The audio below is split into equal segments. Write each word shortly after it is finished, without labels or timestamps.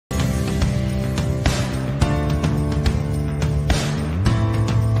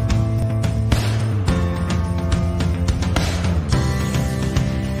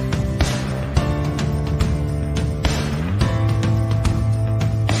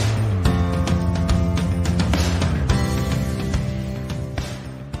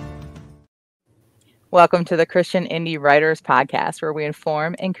Welcome to the Christian Indie Writers Podcast, where we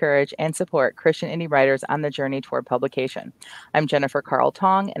inform, encourage, and support Christian indie writers on the journey toward publication. I'm Jennifer Carl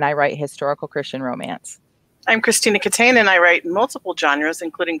Tong, and I write historical Christian romance. I'm Christina Catane, and I write in multiple genres,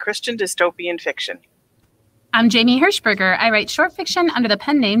 including Christian dystopian fiction. I'm Jamie Hirschberger. I write short fiction under the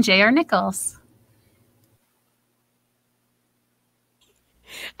pen name J.R. Nichols.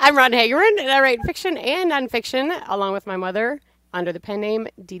 I'm Ron Hagerin, and I write fiction and nonfiction, along with my mother, under the pen name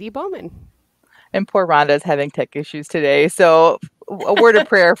Dee Dee Bowman. And poor Rhonda is having tech issues today, so a word of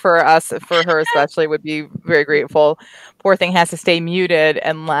prayer for us, for her especially, would be very grateful. Poor thing has to stay muted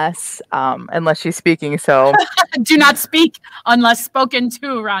unless she's speaking. So do not speak unless spoken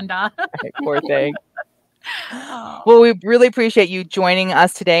to, Rhonda. Poor thing. Well, we really appreciate you joining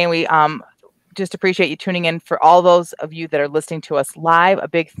us today, and we just appreciate you tuning in. For all those of you that are listening to us live, a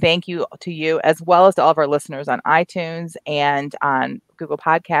big thank you to you, as well as to all of our listeners on iTunes and on Google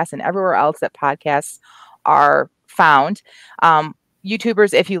Podcasts and everywhere else that podcasts are found.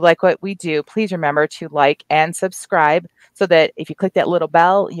 YouTubers, if you like what we do, please remember to like and subscribe so that if you click that little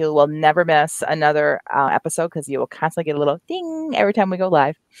bell, you will never miss another episode, because you will constantly get a little ding every time we go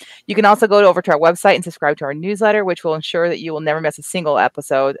live. You can also go over to our website and subscribe to our newsletter, which will ensure that you will never miss a single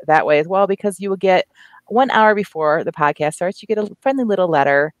episode that way as well, because you will get 1 hour before the podcast starts, you get a friendly little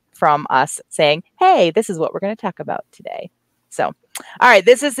letter from us saying, hey, this is what we're going to talk about today. So, all right,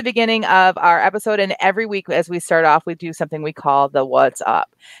 this is the beginning of our episode, and every week as we start off, we do something we call the What's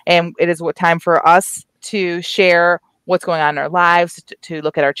Up. And it is time for us to share what's going on in our lives, to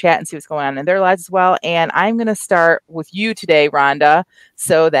look at our chat and see what's going on in their lives as well. And I'm going to start with you today, Rhonda,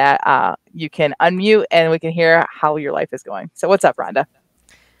 so that you can unmute and we can hear how your life is going. So what's up, Rhonda?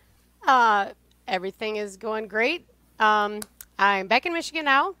 Everything is going great. I'm back in Michigan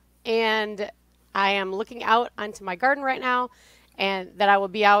now, and I am looking out onto my garden right now, and that I will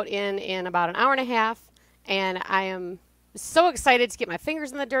be out in about an hour and a half. And I am so excited to get my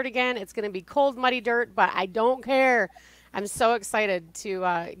fingers in the dirt again. It's going to be cold, muddy dirt, but I don't care. I'm so excited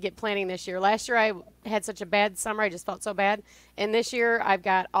to get planting this year. Last year I had such a bad summer. I just felt so bad. And this year I've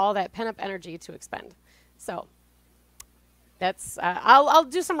got all that pent-up energy to expend. So that's I'll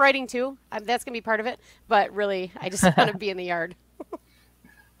do some writing too. That's going to be part of it. But really, I just want to be in the yard.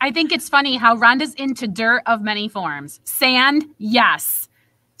 I think it's funny how Rhonda's into dirt of many forms. Sand, yes.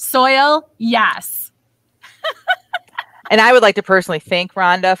 Soil, yes. And I would like to personally thank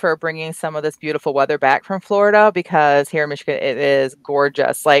Rhonda for bringing some of this beautiful weather back from Florida, because here in Michigan, it is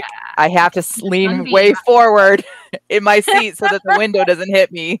gorgeous. Like, I have to lean way forward in my seat so that the window doesn't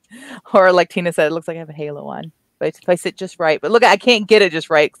hit me. Or like Tina said, it looks like I have a halo on. But if I sit just right, but look, I can't get it just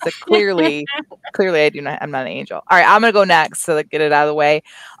right. So clearly I do not. I'm not an angel. All right, I'm gonna go next so that get it out of the way.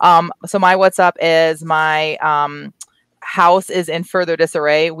 So my what's up is my house is in further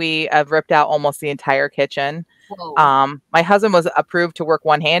disarray. We have ripped out almost the entire kitchen. My husband was approved to work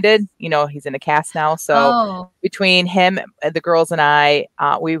one-handed. You know, he's in a cast now. So between him, the girls, and I,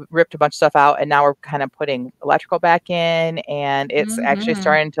 we ripped a bunch of stuff out, and now we're kind of putting electrical back in, and it's actually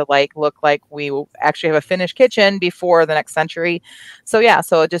starting to look like we will actually have a finished kitchen before the next century. So yeah,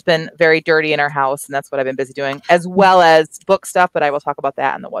 so it's just been very dirty in our house, and that's what I've been busy doing, as well as book stuff, but I will talk about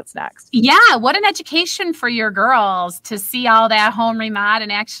that in the what's next. Yeah, what an education for your girls to see all that home remod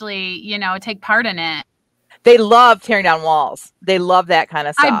and actually, you know, take part in it. They love tearing down walls. They love that kind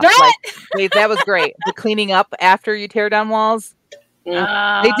of stuff. I bet. That was great. The cleaning up after you tear down walls. They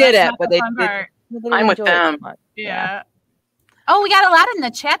did it, but they I'm with them. Yeah. Oh, we got a lot in the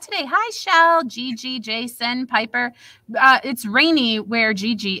chat today. Hi, Shell, Gigi, Jason, Piper. It's rainy where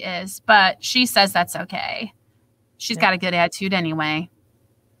Gigi is, but she says that's okay. She's got a good attitude anyway.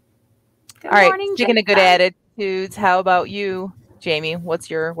 Good morning, speaking of good attitudes, how about you, Jamie?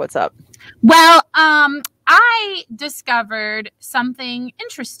 What's up? Well, I discovered something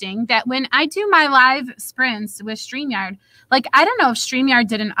interesting, that when I do my live sprints with StreamYard, like, I don't know if StreamYard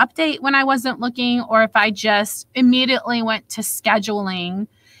did an update when I wasn't looking, or if I just immediately went to scheduling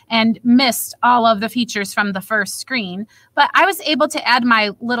and missed all of the features from the first screen. But I was able to add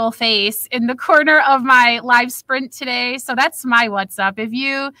my little face in the corner of my live sprint today. So that's my what's up. If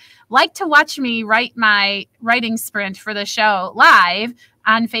you like to watch me write my writing sprint for the show live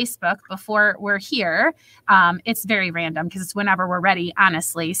on Facebook before we're here, it's very random because it's whenever we're ready,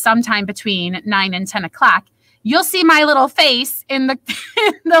 honestly, sometime between 9 and 10 o'clock. You'll see my little face in the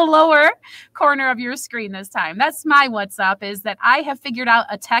in the lower corner of your screen this time. That's my what's up, is that I have figured out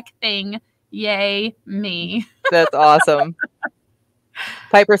a tech thing. Yay, me. That's awesome.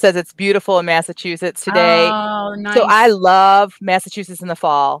 Piper says it's beautiful in Massachusetts today. Oh, nice. So I love Massachusetts in the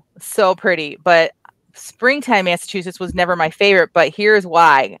fall. So pretty. But springtime Massachusetts was never my favorite, but here's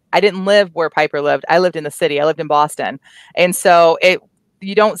why. I didn't live where Piper lived. I lived in the city. I lived in Boston. And so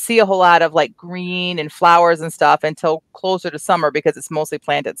you don't see a whole lot of like green and flowers and stuff until closer to summer because it's mostly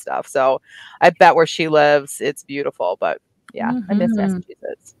planted stuff. So I bet where she lives, it's beautiful. But yeah, I miss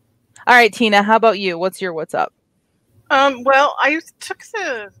Massachusetts. All right, Tina, how about you? What's up? Well, I took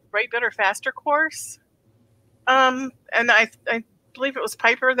the Write Better Faster course. And I believe it was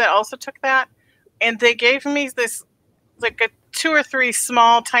Piper that also took that. And they gave me this, like, 2 or 3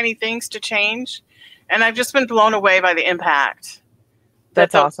 small, tiny things to change. And I've just been blown away by the impact.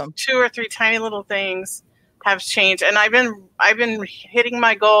 That's awesome. 2 or 3 tiny little things have changed. And I've been hitting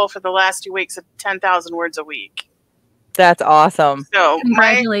my goal for the last 2 weeks of 10,000 words a week. That's awesome. So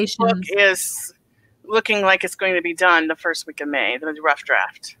Congratulations. my book is looking like it's going to be done the first week of May, the rough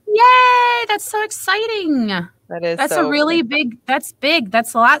draft. Yay! That's so exciting. That's a really big. That's big.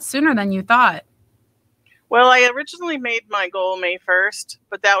 That's a lot sooner than you thought. Well, I originally made my goal May 1st,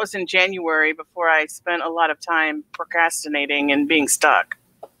 but that was in January before I spent a lot of time procrastinating and being stuck.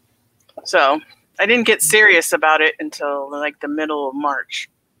 So I didn't get serious about it until like the middle of March.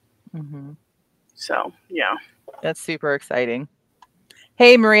 Mm-hmm. So, yeah. That's super exciting.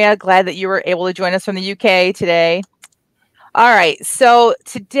 Hey, Maria, glad that you were able to join us from the UK today. All right. So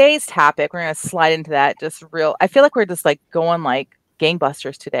today's topic, we're going to slide into that I feel like we're just like going like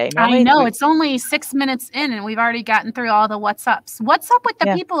gangbusters today. I know it's only 6 minutes in and we've already gotten through all the what's ups. What's up with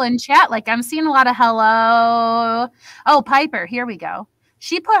the people in chat? Like I'm seeing a lot of hello. Oh, Piper, here we go.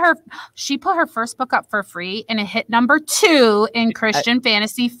 She put her first book up for free and it hit number 2 in Christian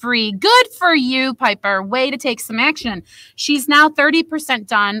fantasy free. Good for you, Piper. Way to take some action. She's now 30%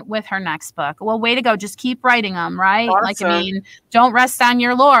 done with her next book. Well, way to go. Just keep writing them, right? Awesome. Like, I mean, don't rest on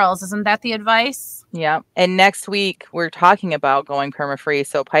your laurels. Isn't that the advice? Yeah. And next week we're talking about going perma-free.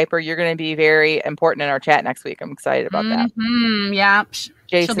 So Piper, you're going to be very important in our chat next week. I'm excited about that. Yeah.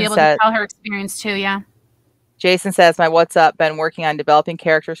 Jason She'll be able to tell her experience too. Yeah. Jason says, my what's up, been working on developing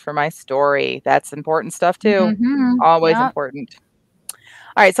characters for my story. That's important stuff too. Always important.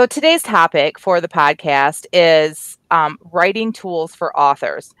 All right. So today's topic for the podcast is writing tools for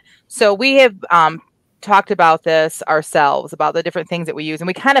authors. So we have talked about this ourselves, about the different things that we use. And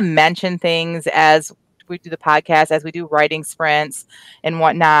we kind of mention things as we do the podcast, as we do writing sprints and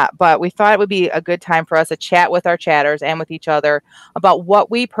whatnot. But we thought it would be a good time for us to chat with our chatters and with each other about what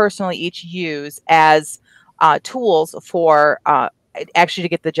we personally each use as tools for actually to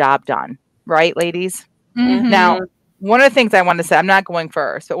get the job done. Right, ladies? Mm-hmm. Now, one of the things I want to say, I'm not going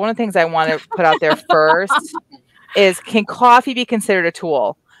first, but one of the things I want to put out there first is, can coffee be considered a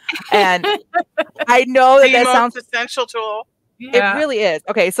tool? And I know that the sounds most essential tool. It really is.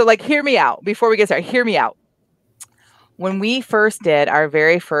 Okay, so like, hear me out before we get started. Hear me out. When we first did our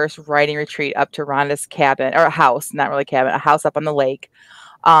very first writing retreat up to Rhonda's cabin, or a house, not really cabin, a house up on the lake,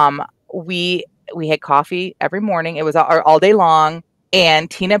 we had coffee every morning. It was all day long. And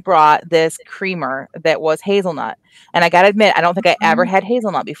Tina brought this creamer that was hazelnut. And I got to admit, I don't think I ever had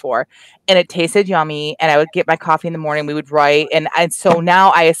hazelnut before. And it tasted yummy. And I would get my coffee in the morning. We would write. And so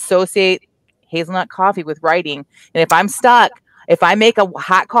now I associate hazelnut coffee with writing. And if I'm stuck, if I make a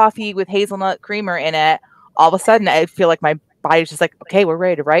hot coffee with hazelnut creamer in it, all of a sudden I feel like my body's just like, okay, we're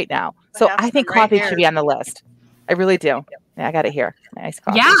ready to write now. So I think coffee should be on the list. I really do. Yeah, I got it here. Nice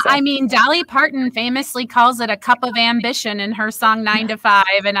coffee. Yeah, so. I mean, Dolly Parton famously calls it a cup of ambition in her song 9 to 5,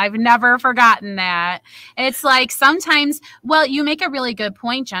 and I've never forgotten that. It's like sometimes, well, you make a really good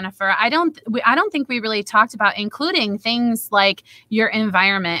point, Jennifer. I don't think we really talked about including things like your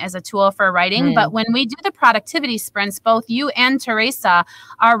environment as a tool for writing, but when we do the productivity sprints, both you and Teresa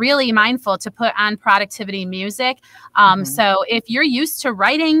are really mindful to put on productivity music. So if you're used to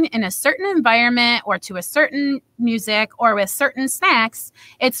writing in a certain environment or to a certain music or with certain snacks,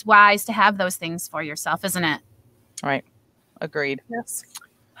 it's wise to have those things for yourself, isn't it? Right. Agreed. Yes.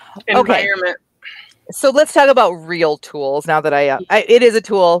 Okay. Environment. So let's talk about real tools now that it is a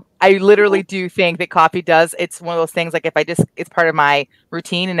tool. I literally do think that coffee does. It's one of those things, like it's part of my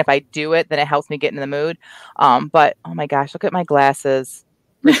routine. And if I do it, then it helps me get in the mood. But oh my gosh, look at my glasses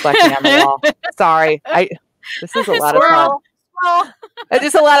reflecting on the wall. Sorry. This is a lot of fun. It's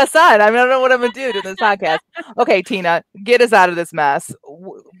just a lot of sun. I mean, I don't know what I'm going to do to this podcast. Okay, Tina, get us out of this mess.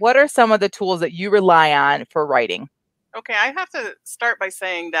 What are some of the tools that you rely on for writing? Okay, I have to start by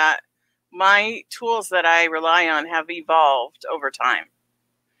saying that my tools that I rely on have evolved over time.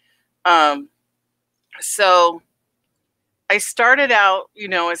 So I started out,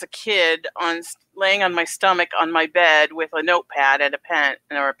 as a kid laying on my stomach on my bed with a notepad and a pen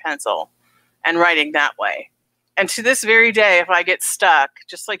or a pencil and writing that way. And to this very day, if I get stuck,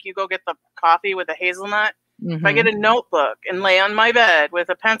 just like you go get the coffee with a hazelnut, if I get a notebook and lay on my bed with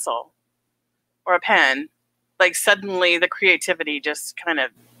a pencil or a pen, like suddenly the creativity just kind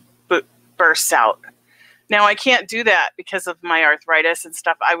of bursts out. Now I can't do that because of my arthritis and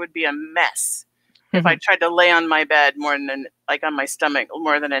stuff. I would be a mess if I tried to lay on my bed more than like on my stomach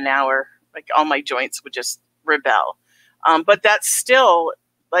more than an hour. Like all my joints would just rebel. But that's still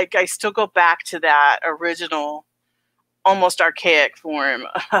like I still go back to that original, almost archaic form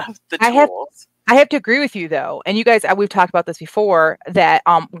of the tools. I have to agree with you though, and you guys, we've talked about this before. That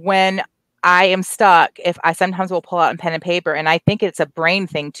when I am stuck, if I sometimes will pull out pen and paper, and I think it's a brain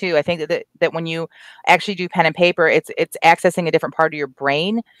thing too. I think that when you actually do pen and paper, it's accessing a different part of your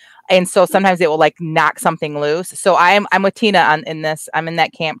brain, and so sometimes it will like knock something loose. So I'm with Tina in this. I'm in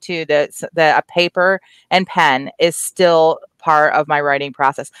that camp too. That a paper and pen is still part of my writing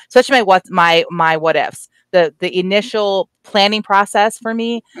process, especially my what ifs. The initial planning process for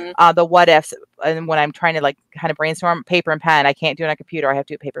me, the what ifs, and when I'm trying to like kind of brainstorm, paper and pen. I can't do it on a computer. I have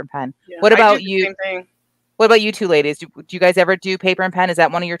to do paper and pen. Yeah, what about you? Same thing. What about you two ladies? Do you guys ever do paper and pen? Is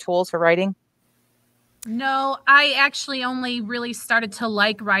that one of your tools for writing? No, I actually only really started to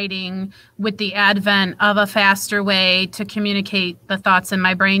like writing with the advent of a faster way to communicate the thoughts in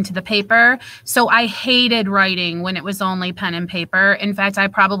my brain to the paper. So I hated writing when it was only pen and paper. In fact, I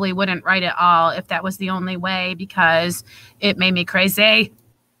probably wouldn't write at all if that was the only way because it made me crazy.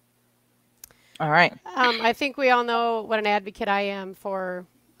 All right. I think we all know what an advocate I am for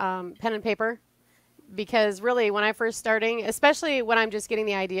pen and paper, because really when I first starting, especially when I'm just getting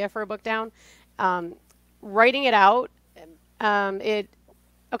the idea for a book down, writing it out,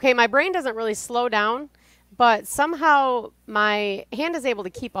 my brain doesn't really slow down, but somehow my hand is able to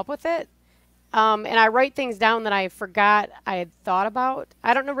keep up with it. And I write things down that I forgot I had thought about.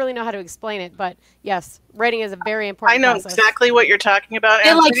 I don't really know how to explain it, but yes, writing is a very important process. Exactly what you're talking about.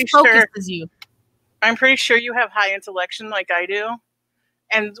 It like focuses you. I'm pretty sure you have high intellection like I do.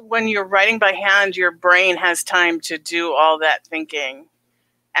 And when you're writing by hand, your brain has time to do all that thinking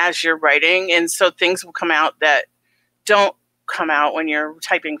as you're writing, and so things will come out that don't come out when you're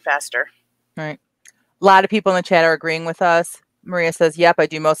typing faster. Right. A lot of people in the chat are agreeing with us. Maria says, yep, I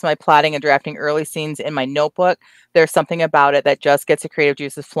do most of my plotting and drafting early scenes in my notebook. There's something about it that just gets the creative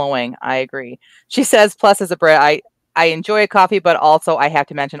juices flowing. I agree. She says, plus as a Brit, I enjoy a coffee, but also I have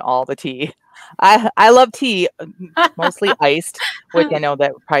to mention all the tea. I love tea, mostly iced, which I know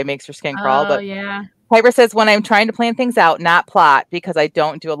that probably makes your skin crawl. But yeah. Piper says, when I'm trying to plan things out, not plot, because I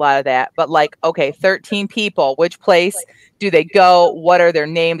don't do a lot of that, but like, okay, 13 people, which place do they go? What are their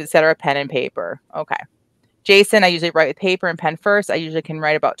names, etc.? Pen and paper. Okay. Jason, I usually write with paper and pen first. I usually can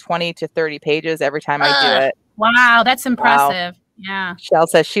write about 20 to 30 pages every time I do it. Wow, that's impressive. Wow. Yeah. Shell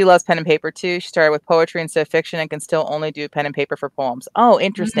says she loves pen and paper too. She started with poetry instead of fiction and can still only do pen and paper for poems. Oh,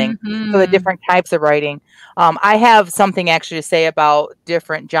 interesting. So the different types of writing. I have something actually to say about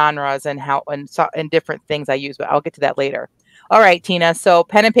different genres and how and different things I use, but I'll get to that later. All right, Tina. So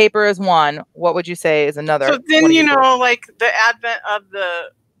pen and paper is one. What would you say is another? So then like the advent of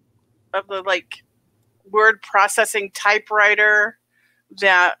the like word processing typewriter.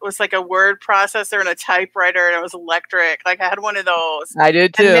 That was like a word processor and a typewriter, and it was electric. Like I had one of those. I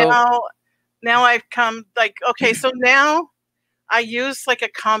did too. And now I've come like, okay, so now I use like a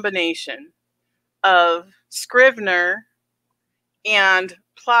combination of Scrivener and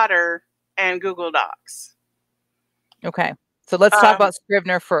Plotter and Google Docs. Okay. So let's talk about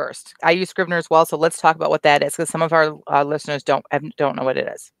Scrivener first. I use Scrivener as well. So let's talk about what that is, because some of our listeners don't know what it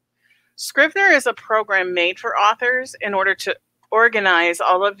is. Scrivener is a program made for authors in order to organize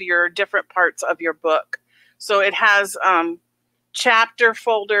all of your different parts of your book. So it has chapter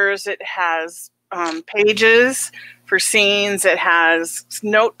folders, it has pages for scenes, it has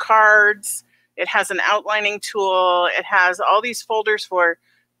note cards, it has an outlining tool, it has all these folders for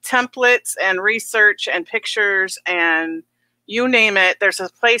templates and research and pictures, and you name it, there's a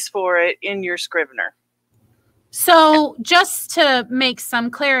place for it in your Scrivener. So just to make some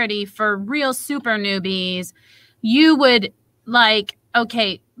clarity for real super newbies, you would like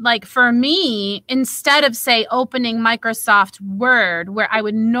for me, instead of say opening Microsoft Word where I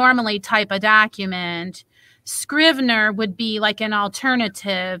would normally type a document, Scrivener would be like an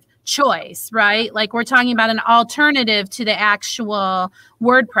alternative choice, right? Like we're talking about an alternative to the actual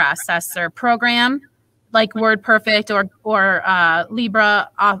word processor program, like WordPerfect or Libra.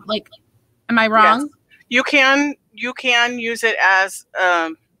 Like, am I wrong? Yes. You can use it as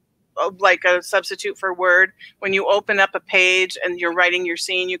like a substitute for Word. When you open up a page and you're writing your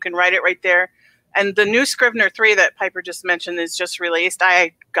scene, you can write it right there. And the new Scrivener 3 that Piper just mentioned is just released.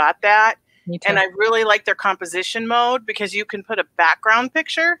 I got that. Me too. And I really like their composition mode because you can put a background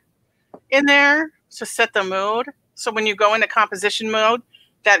picture in there to set the mood. So when you go into composition mode,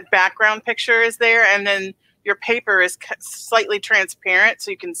 that background picture is there, and then your paper is slightly transparent so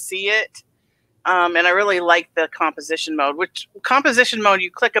you can see it. And I really like the composition mode. Which composition mode,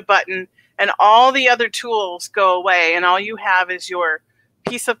 you click a button and all the other tools go away, and all you have is your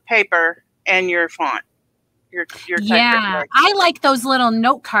piece of paper and your font. Your Yeah, I like those little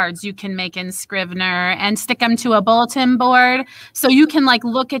note cards you can make in Scrivener and stick them to a bulletin board. So you can like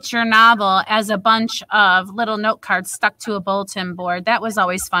look at your novel as a bunch of little note cards stuck to a bulletin board. That was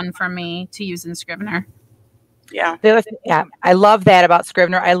always fun for me to use in Scrivener. Yeah. Yeah, I love that about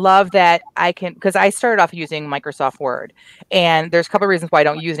Scrivener. I love that I can, because I started off using Microsoft Word, and there's a couple of reasons why I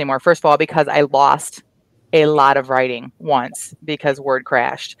don't use it anymore. First of all, because I lost a lot of writing once because Word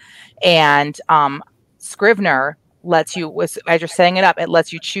crashed, and Scrivener lets you, as you're setting it up, it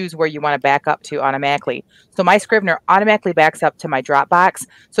lets you choose where you want to back up to automatically. So my Scrivener automatically backs up to my Dropbox.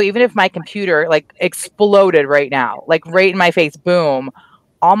 So even if my computer like exploded right now, like right in my face, boom,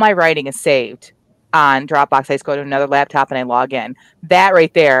 all my writing is saved on Dropbox. I just go to another laptop and I log in. That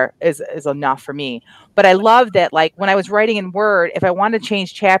right there is enough for me. But I love that, like when I was writing in Word, if I wanted to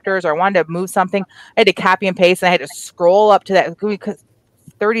change chapters or I wanted to move something, I had to copy and paste, and I had to scroll up to that because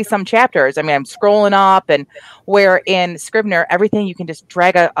 30 some chapters. I mean, I'm scrolling up, and where in Scrivener, everything you can just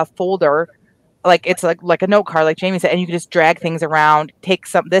drag a folder, like it's like a note card, like Jamie said, and you can just drag things around, take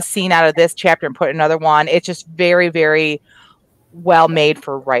this scene out of this chapter and put another one. It's just very, very well made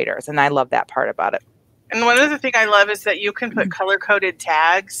for writers, and I love that part about it. And one other thing I love is that you can put color-coded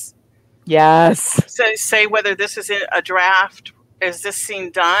tags. Yes. So say whether this is in a draft, is this scene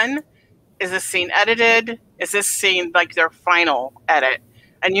done? Is this scene edited? Is this scene like their final edit?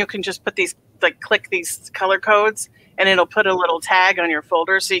 And you can just put these, like click these color codes, and it'll put a little tag on your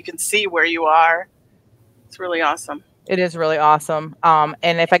folder so you can see where you are. It's really awesome. It is really awesome. And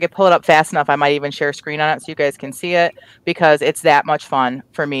if I could pull it up fast enough, I might even share a screen on it so you guys can see it, because it's that much fun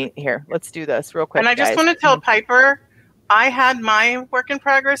for me. Here, let's do this real quick. And I just want to tell Piper, I had my work in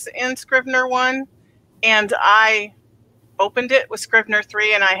progress in Scrivener 1, and I opened it with Scrivener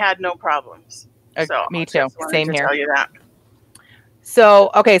 3, and I had no problems. So me too. Same here. Tell you that. So,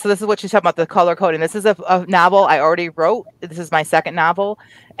 okay, so this is what she's talking about, the color coding. This is a novel I already wrote. This is my second novel,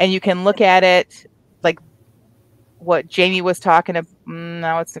 and you can look at it like what Jamie was talking about.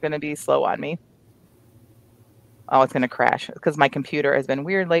 Now it's going to be slow on me. Oh, it's going to crash because my computer has been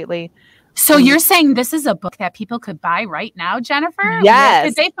weird lately. So you're saying this is a book that people could buy right now, Jennifer? Yes. Where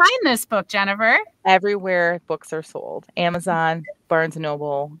could they find this book, Jennifer? Everywhere books are sold. Amazon, Barnes &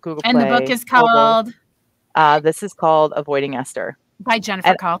 Noble, Google Play. And the book is called? This is called Avoiding Esther. By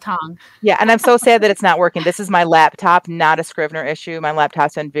Jennifer Carl Tong. Yeah, and I'm so sad that it's not working. This is my laptop, not a Scrivener issue. My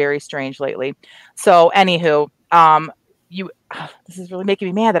laptop's been very strange lately. So anywho, this is really making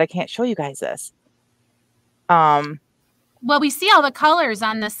me mad that I can't show you guys this. Well, we see all the colors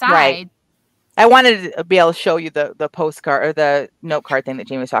on the side. Right. I wanted to be able to show you the postcard or the note card thing that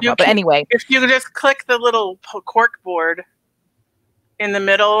Jamie was talking about. But anyway, if you just click the little cork board in the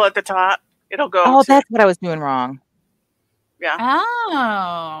middle at the top, it'll go. Oh, that's what I was doing wrong. Yeah.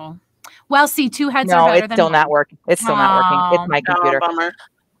 Oh. Well, see, two heads no, are better than it's still one. not working. It's still not working. It's my computer. Bummer.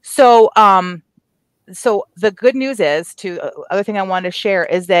 So, so the good news is, other thing I wanted to share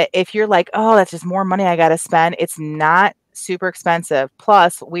is that if you're like, oh, that's just more money I got to spend, it's not super expensive.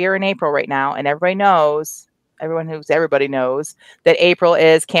 Plus, we are in April right now, and everybody knows that April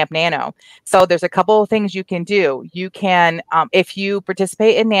is Camp Nano. So there's a couple of things you can do. You can, if you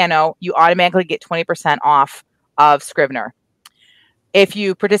participate in Nano, you automatically get 20% off of Scrivener. If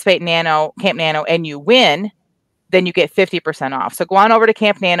you participate in Camp Nano, and you win, then you get 50% off. So go on over to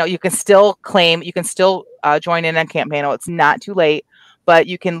Camp Nano. You can still claim, you can still join in on Camp Nano. It's not too late, but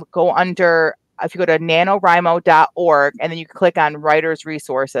you can go under, if you go to nanowrimo.org, and then you can click on Writers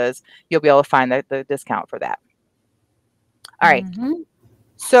Resources, you'll be able to find the discount for that. All right.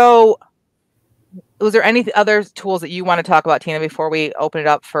 So was there any other tools that you want to talk about, Tina, before we open it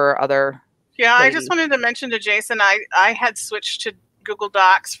up for other? Yeah, ladies? I just wanted to mention to Jason, I had switched to Google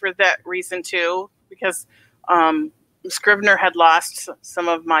Docs for that reason too, because Scrivener had lost some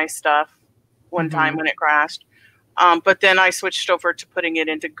of my stuff one time when it crashed. But then I switched over to putting it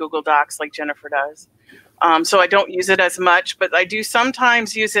into Google Docs like Jennifer does. So I don't use it as much, but I do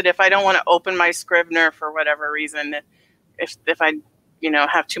sometimes use it if I don't want to open my Scrivener for whatever reason. If I,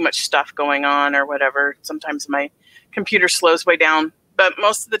 have too much stuff going on or whatever, sometimes my computer slows way down. But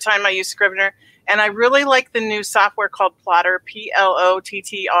most of the time I use Scrivener. And I really like the new software called Plotter,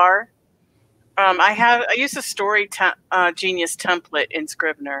 Plottr. I use a Story Genius template in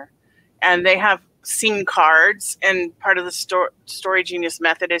Scrivener, and they have scene cards. And part of the Story Genius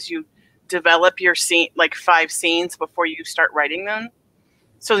method is you develop your scene, like 5 scenes before you start writing them.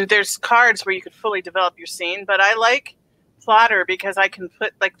 So there's cards where you could fully develop your scene, but I like Plotter because I can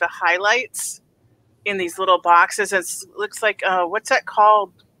put like the highlights in these little boxes. It looks like, what's that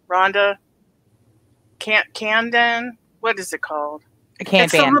called, Rhonda? Kanban? What is it called? A Kanban.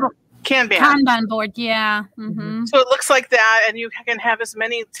 It's a little Kanban. Kanban board, yeah. Mm-hmm. So it looks like that, and you can have as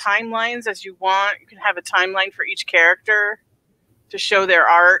many timelines as you want. You can have a timeline for each character to show their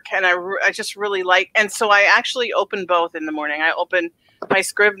arc, and I just really like. And so I actually open both in the morning. I open my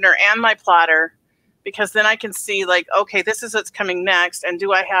Scrivener and my Plotter, because then I can see like, okay, this is what's coming next, and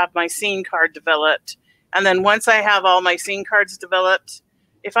do I have my scene card developed? And then once I have all my scene cards developed,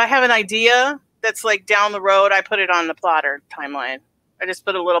 if I have an idea that's like down the road, I put it on the Plotter timeline. I just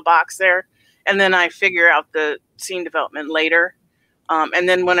put a little box there, and then I figure out the scene development later. And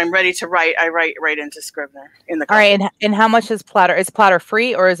then when I'm ready to write, I write right into Scrivener in the. All right, and how much is Plotter? Is Plotter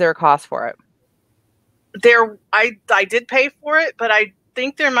free, or is there a cost for it? I did pay for it, but I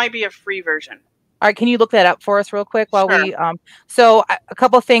think there might be a free version. All right, can you look that up for us real quick while Sure. we so a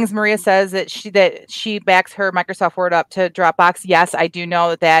couple of things. Maria says that she backs her Microsoft Word up to Dropbox. Yes, I do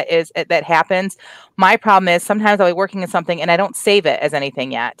know that happens. My problem is sometimes I'll be working on something and I don't save it as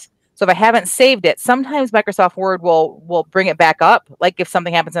anything yet. So if I haven't saved it, sometimes Microsoft Word will bring it back up. Like if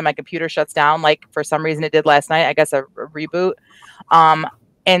something happens and my computer shuts down, like for some reason it did last night, I guess a reboot.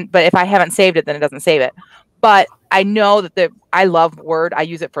 But if I haven't saved it, then it doesn't save it. But I know that I love Word. I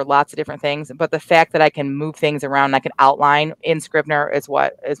use it for lots of different things. But the fact that I can move things around, I can outline in Scrivener is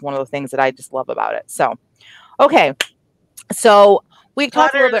one of the things that I just love about it. So, okay. So we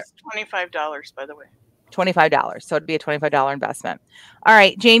talked a little bit. $25, by the way. $25. So it'd be a $25 investment. All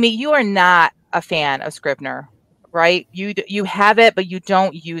right, Jamie, you are not a fan of Scrivener, right? You have it, but you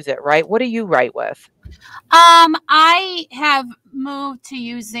don't use it, right? What do you write with? I have moved to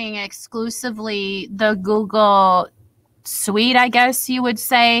using exclusively the Google Suite, I guess you would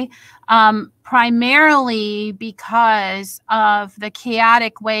say, primarily because of the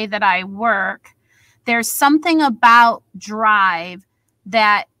chaotic way that I work. There's something about Drive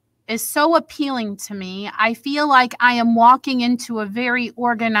that is so appealing to me. I feel like I am walking into a very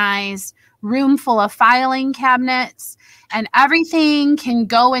organized room full of filing cabinets, and everything can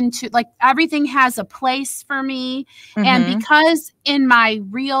go into, like, everything has a place for me. Mm-hmm. And because in my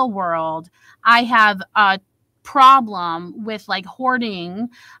real world, I have a problem with like hoarding,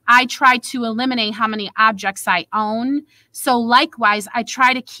 I try to eliminate how many objects I own. So likewise, I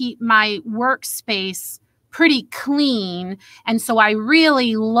try to keep my workspace pretty clean. And so I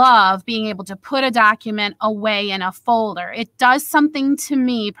really love being able to put a document away in a folder. It does something to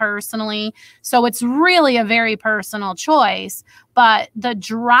me personally. So it's really a very personal choice. But the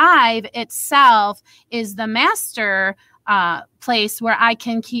Drive itself is the master place where I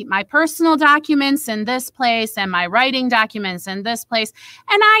can keep my personal documents in this place and my writing documents in this place.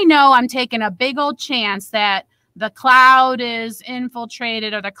 And I know I'm taking a big old chance that the cloud is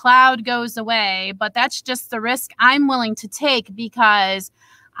infiltrated or the cloud goes away, but that's just the risk I'm willing to take because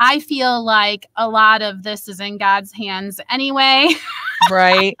I feel like a lot of this is in God's hands anyway.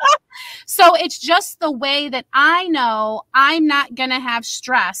 Right. So it's just the way that I know I'm not going to have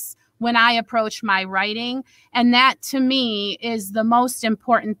stress when I approach my writing. And that to me is the most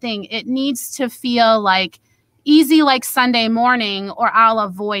important thing. It needs to feel like easy, like Sunday morning, or I'll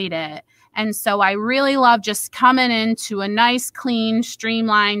avoid it. And so I really love just coming into a nice, clean,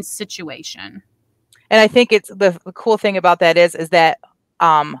 streamlined situation. And I think it's the cool thing about that is that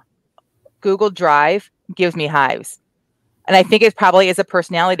Google Drive gives me hives. And I think it probably is a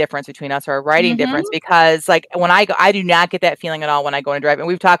personality difference between us, or a writing difference, because like when I go, I do not get that feeling at all when I go into Drive. And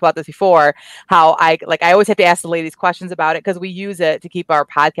we've talked about this before, how I always have to ask the ladies questions about it because we use it to keep our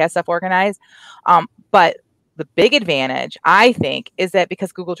podcast stuff organized. But the big advantage, I think, is that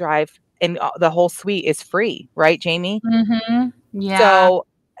because Google Drive and the whole suite is free, right, Jamie? Mm-hmm. Yeah. So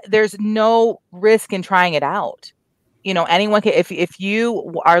there's no risk in trying it out. You know, anyone can, if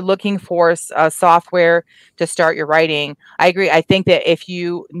you are looking for a software to start your writing, I agree. I think that if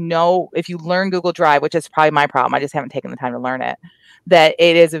you learn Google Drive, which is probably my problem, I just haven't taken the time to learn it, that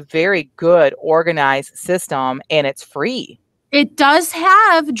it is a very good organized system and it's free. It does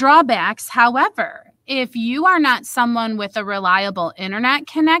have drawbacks. However, if you are not someone with a reliable internet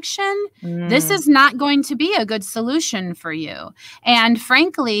connection, this is not going to be a good solution for you. And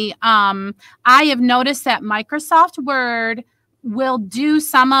frankly, I have noticed that Microsoft Word will do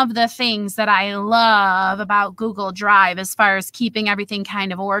some of the things that I love about Google Drive as far as keeping everything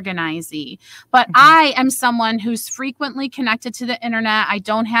kind of organized-y. But I am someone who's frequently connected to the internet. I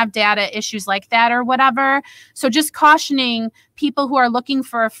don't have data issues like that or whatever. So just cautioning people who are looking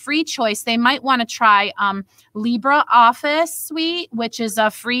for a free choice, they might want to try LibreOffice Suite, which is a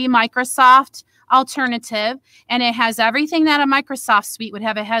free Microsoft alternative, and it has everything that a Microsoft suite would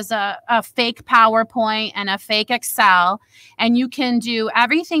have. It has a fake PowerPoint and a fake Excel, and you can do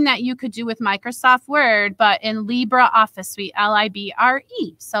everything that you could do with Microsoft Word, but in LibreOffice Suite, Libre.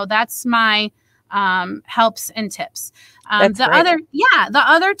 So that's my helps and tips. The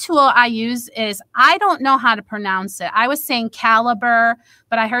other tool I use is, I don't know how to pronounce it. I was saying Calibre,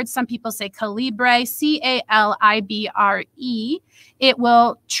 but I heard some people say Calibre, Calibre. It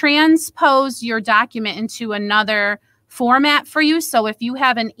will transpose your document into another format for you. So if you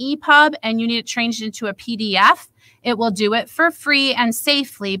have an EPUB and you need it changed into a PDF, it will do it for free and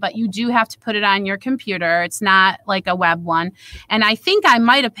safely, but you do have to put it on your computer. It's not like a web one. And I think I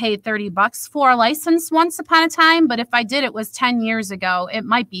might have paid $30 for a license once upon a time, but if I did, it was 10 years ago. It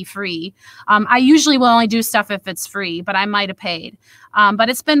might be free. I usually will only do stuff if it's free, but I might have paid. But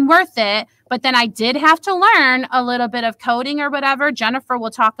it's been worth it. But then I did have to learn a little bit of coding or whatever. Jennifer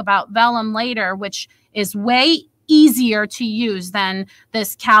will talk about Vellum later, which is way easier to use than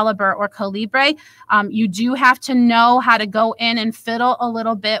this Calibre or Calibre. You do have to know how to go in and fiddle a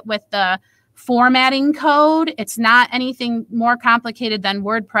little bit with the formatting code. It's not anything more complicated than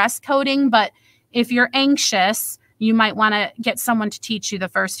WordPress coding, but if you're anxious, you might want to get someone to teach you the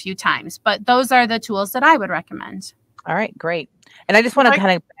first few times. But those are the tools that I would recommend. All right, great. And I just want to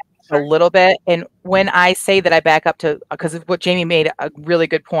kind of a little bit. And when I say that I back up to, because of what Jamie made a really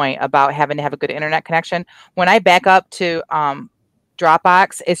good point about having to have a good internet connection. When I back up to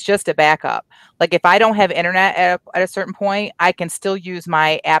Dropbox, it's just a backup. Like if I don't have internet at a certain point, I can still use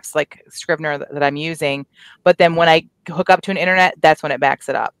my apps like Scrivener that I'm using. But then when I hook up to an internet, that's when it backs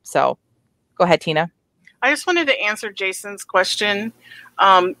it up. So go ahead, Tina. I just wanted to answer Jason's question.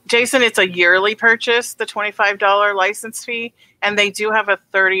 Jason, it's a yearly purchase, the $25 license fee, and they do have a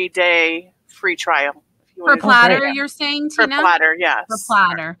 30-day free trial. For Platter, you're saying, Tina? For Platter, yes. For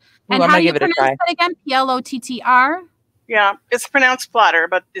Platter. And how do you pronounce that again? Plottr? Yeah, it's pronounced Platter,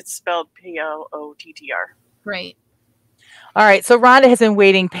 but it's spelled Plottr. Great. All right, so Rhonda has been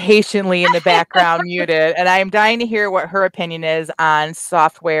waiting patiently in the background, muted, and I am dying to hear what her opinion is on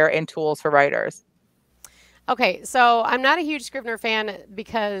software and tools for writers. Okay, so I'm not a huge Scrivener fan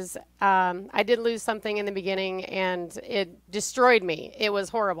because I did lose something in the beginning and it destroyed me. It was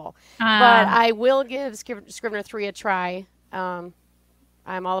horrible. But I will give Scrivener 3 a try. I'm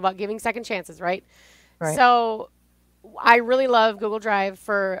all about giving second chances, right? So I really love Google Drive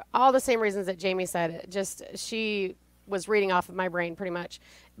for all the same reasons that Jamie said. Just she was reading off of my brain pretty much.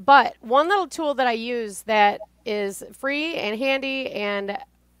 But one little tool that I use that is free and handy, and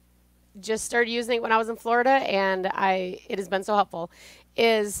just started using it when I was in Florida, and it has been so helpful,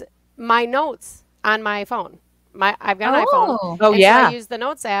 is my notes on my phone. I've got an iPhone. Oh, yeah. So I use the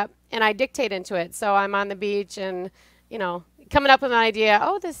Notes app, and I dictate into it. So I'm on the beach and, you know, coming up with an idea.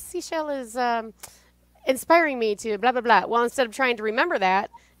 Oh, this seashell is inspiring me to blah, blah, blah. Well, instead of trying to remember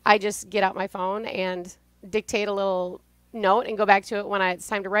that, I just get out my phone and dictate a little note and go back to it when it's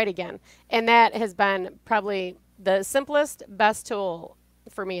time to write again. And that has been probably the simplest, best tool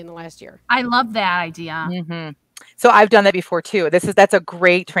for me in the last year. I love that idea. Mm-hmm. So I've done that before too. That's a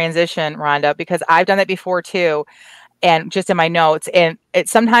great transition, Rhonda, because I've done that before too. And just in my notes, and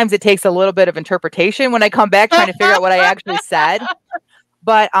sometimes it takes a little bit of interpretation when I come back trying to figure out what I actually said.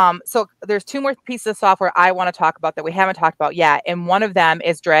 But so there's two more pieces of software I want to talk about that we haven't talked about yet. And one of them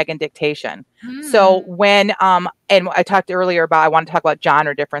is Dragon Dictation. So when, and I talked earlier about, I want to talk about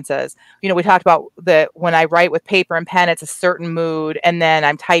genre differences. You know, we talked about when I write with paper and pen, it's a certain mood, and then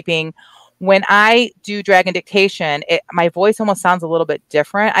I'm typing. When I do Dragon Dictation, my voice almost sounds a little bit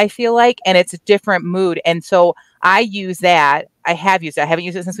different, I feel like, and it's a different mood. And so I use that. I have used it. I haven't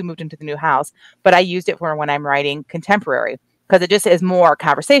used it since we moved into the new house, but I used it for when I'm writing contemporary, because it just is more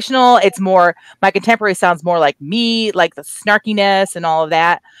conversational. It's more, my contemporary sounds more like me, like the snarkiness and all of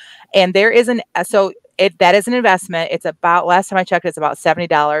that. And there is that is an investment. It's about, last time I checked, it's about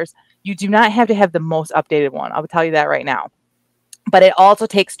 $70. You do not have to have the most updated one. I'll tell you that right now. But it also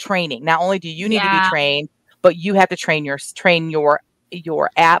takes training. Not only do you need to be trained, but you have to train your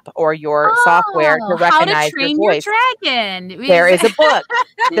app or your software to recognize your voice. Your dragon. There is a book.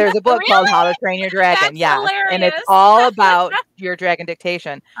 There's a book Really? called How to Train Your Dragon. That's hilarious. And it's all about your Dragon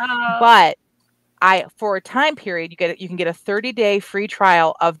Dictation. But for a time period, you can get a 30-day free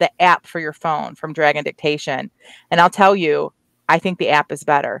trial of the app for your phone from Dragon Dictation. And I'll tell you, I think the app is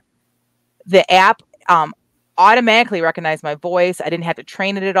better. The app automatically recognized my voice. I didn't have to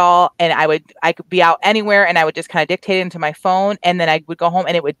train it at all. And I could be out anywhere and I would just kind of dictate it into my phone. And then I would go home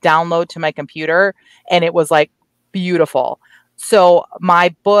and it would download to my computer. And it was like beautiful. So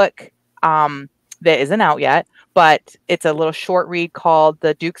my book, that isn't out yet, but it's a little short read called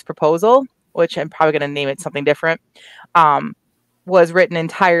The Duke's Proposal, which I'm probably going to name it something different, was written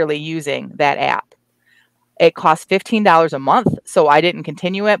entirely using that app. It costs $15 a month, so I didn't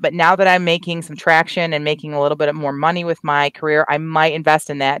continue it. But now that I'm making some traction and making a little bit more money with my career, I might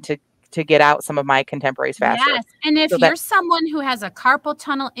invest in that to get out some of my contemporaries faster. Yes. And if you're someone who has a carpal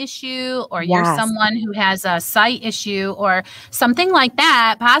tunnel issue, or you're someone who has a sight issue or something like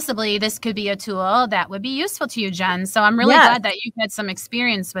that, possibly this could be a tool that would be useful to you, Jen. So I'm really glad that you've had some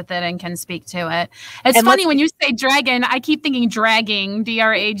experience with it and can speak to it. It's funny when you say dragon, I keep thinking dragging,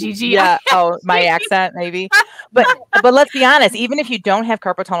 D-R-A-G-G. Yeah. Oh, my accent maybe. But let's be honest, even if you don't have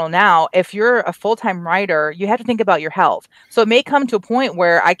carpal tunnel now, if you're a full-time writer, you have to think about your health. So it may come to a point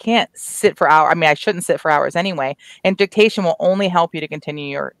where I can't sit for hours. I mean, I shouldn't sit for hours anyway. And dictation will only help you to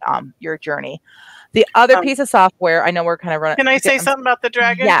continue your journey. The other piece of software, I know we're kind of running. Can I say something about the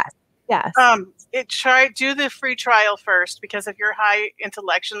dragon? Yes. Yes. Do the free trial first, because if you're high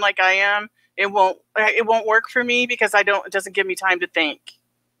intellection like I am, it won't work for me because it doesn't give me time to think.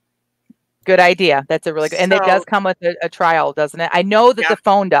 Good idea. That's a really good, and it does come with a trial, doesn't it? I know that the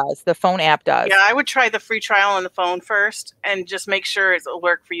phone does. The phone app does. Yeah, I would try the free trial on the phone first and just make sure it'll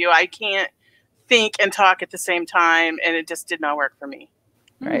work for you. I can't think and talk at the same time, and it just did not work for me.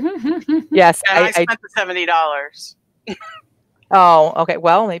 Right. Yes. And I spent the $70. Oh, okay.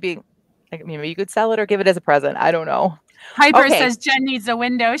 Well, maybe you could sell it or give it as a present. I don't know. Hyper says Jen needs a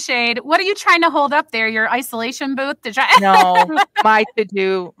window shade. What are you trying to hold up there? Your isolation booth? No, my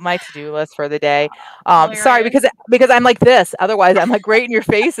to-do list for the day. Sorry, because I'm like this. Otherwise, I'm like right in your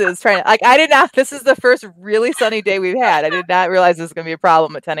faces trying to, like, I did not, this is the first really sunny day we've had. I did not realize this was going to be a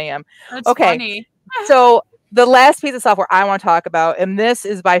problem at 10 a.m. That's funny. So the last piece of software I want to talk about, and this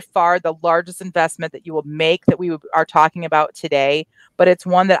is by far the largest investment that you will make that we are talking about today, but it's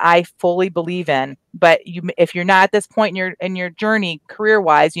one that I fully believe in. But if you're not at this point in your journey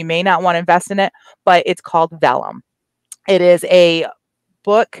career-wise, you may not want to invest in it, but it's called Vellum. It is a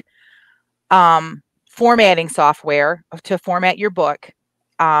book formatting software to format your book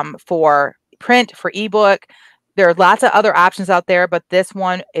for print, for ebook. There are lots of other options out there, but this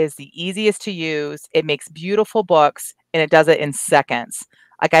one is the easiest to use. It makes beautiful books, and it does it in seconds.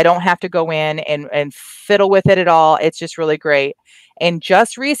 Like, I don't have to go in and fiddle with it at all. It's just really great. And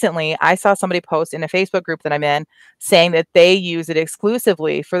just recently, I saw somebody post in a Facebook group that I'm in saying that they use it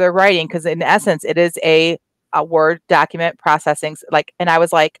exclusively for their writing, because in essence, it is a Word document processing. And I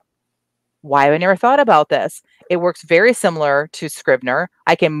was like, why have I never thought about this? It works very similar to Scrivener.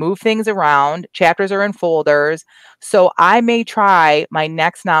 I can move things around. Chapters are in folders. So I may try my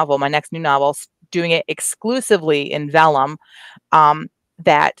next new novel, doing it exclusively in Vellum.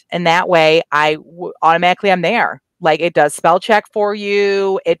 That way automatically I'm there. Like, it does spell check for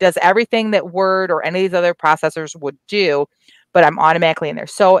you. It does everything that Word or any of these other processors would do, but I'm automatically in there.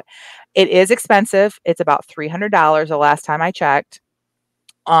 So it is expensive. It's about $300 the last time I checked.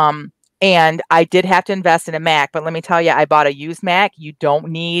 And I did have to invest in a Mac, but let me tell you, I bought a used Mac. You don't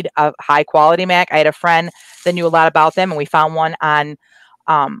need a high quality Mac. I had a friend that knew a lot about them, and we found one on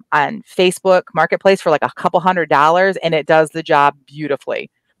Facebook Marketplace for like a couple $100, and it does the job beautifully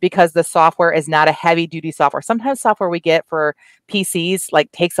because the software is not a heavy duty software. Sometimes software we get for PCs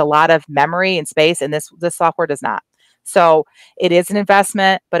like takes a lot of memory and space, and this software does not. So it is an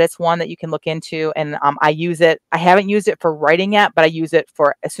investment, but it's one that you can look into. And I use it. I haven't used it for writing yet, but I use it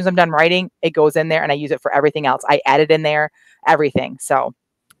for, as soon as I'm done writing, it goes in there, and I use it for everything else. I add it in there, everything. So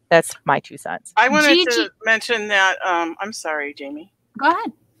that's my 2 cents. I wanted to mention that. I'm sorry, Jamie. Go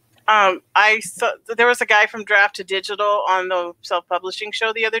ahead. I saw there was a guy from Draft to Digital on the self-publishing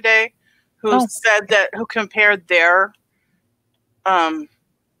show the other day who who compared their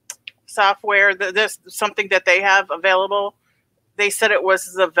software, this something that they have available. They said it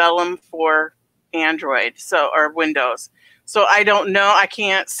was the Vellum for Android, or Windows. So I don't know. I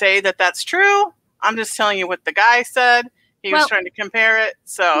can't say that that's true. I'm just telling you what the guy said. He was trying to compare it.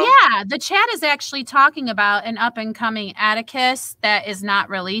 So yeah, the chat is actually talking about an up and coming Atticus that is not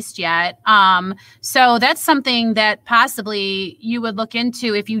released yet. So that's something that possibly you would look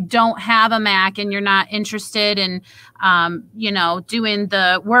into if you don't have a Mac and you're not interested in doing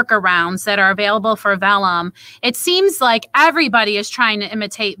the workarounds that are available for vellum. It seems like everybody is trying to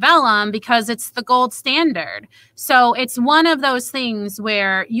imitate vellum because it's the gold standard. So it's one of those things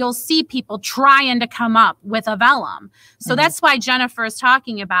where you'll see people trying to come up with a vellum. So that's why Jennifer is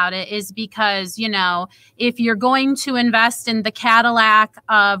talking about it, is because, if you're going to invest in the Cadillac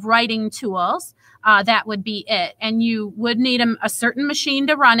of writing tools, that would be it. And you would need a certain machine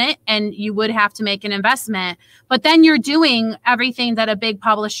to run it, and you would have to make an investment. But then you're doing everything that a big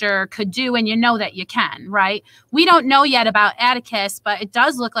publisher could do, and that you can, right? We don't know yet about Atticus, but it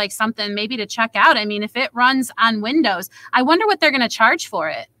does look like something maybe to check out. I mean, if it runs on Windows, I wonder what they're going to charge for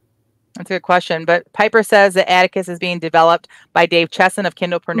it. That's a good question. But Piper says that Atticus is being developed by Dave Chesson of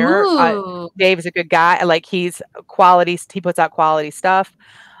Kindlepreneur. Dave is a good guy. Like, he's quality. He puts out quality stuff.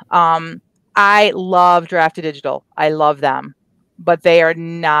 I love Drafted Digital. I love them, but they are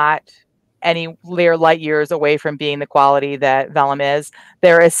not any light years away from being the quality that vellum is.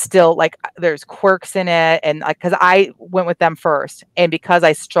 There is still there's quirks in it. And because I went with them first, and because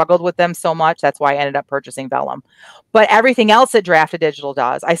I struggled with them so much, that's why I ended up purchasing vellum. But everything else that Drafted Digital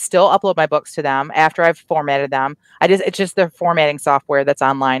does, I still upload my books to them after I've formatted them. It's just their formatting software that's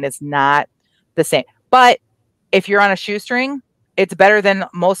online is not the same. But if you're on a shoestring, it's better than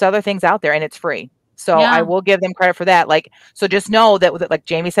most other things out there, and it's free. So I will give them credit for that. So just know that, like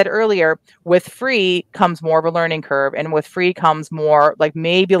Jamie said earlier, with free comes more of a learning curve, and with free comes more,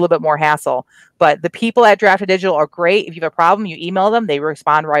 maybe a little bit more hassle. But the people at Drafted Digital are great. If you have a problem, you email them, they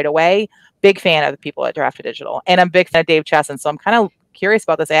respond right away. Big fan of the people at Drafted Digital, and I'm big fan of Dave Chesson. So I'm kind of curious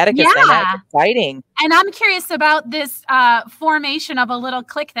about this Atticus thing. That's exciting. And I'm curious about this formation of a little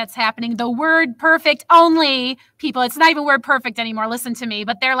clique that's happening. The word perfect only people. It's not even word perfect anymore. Listen to me.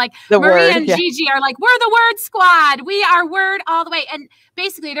 But they're like, Maria and Gigi are like, we're the word squad. We are word all the way. And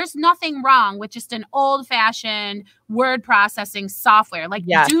basically, there's nothing wrong with just an old fashioned word processing software.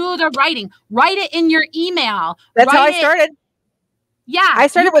 Do the writing. Write it in your email. That's how I started. Yeah. I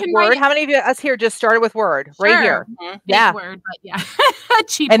started with Word. How many of us here just started with Word? Sure. Right here. Yeah. Word, but yeah.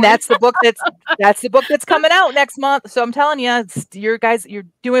 Cheap and word. That's the book that's coming out next month. So I'm telling you, you're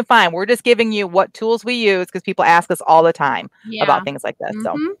doing fine. We're just giving you what tools we use because people ask us all the time about things like this.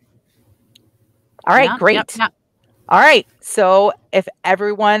 So all right, great. Yep. All right. So if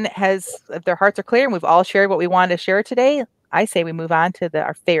their hearts are clear and we've all shared what we wanted to share today, I say we move on to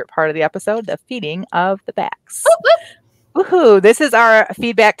our favorite part of the episode, the feeding of the backs. Woohoo! This is our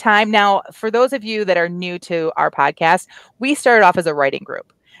feedback time. Now, for those of you that are new to our podcast, we started off as a writing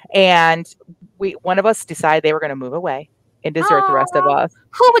group, and one of us decided they were going to move away and desert the rest of us.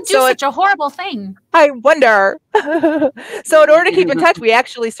 Who would do such a horrible thing? I wonder. So in order to keep in touch, we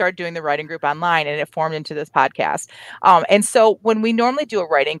actually started doing the writing group online, and it formed into this podcast. And so when we normally do a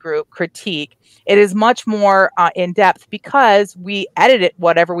writing group critique, it is much more in depth because we edit it.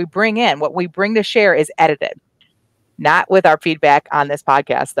 Whatever we bring in, what we bring to share is edited. Not with our feedback on this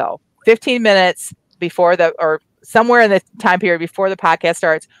podcast, though. 15 minutes before or somewhere in the time period before the podcast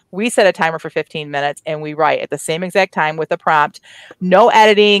starts, we set a timer for 15 minutes and we write at the same exact time with a prompt. No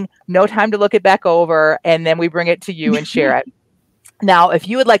editing, no time to look it back over, and then we bring it to you and share it. Now, if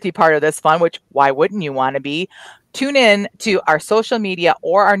you would like to be part of this fun, which why wouldn't you want to be, tune in to our social media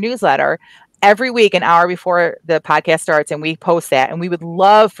or our newsletter every week, an hour before the podcast starts, and we post that. And we would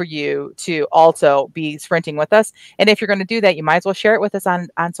love for you to also be sprinting with us. And if you're going to do that, you might as well share it with us on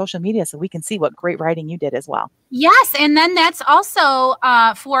social media so we can see what great writing you did as well. Yes. And then that's also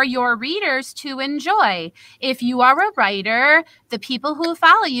for your readers to enjoy. If you are a writer, the people who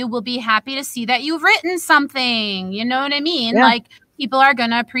follow you will be happy to see that you've written something. You know what I mean? Yeah. People are going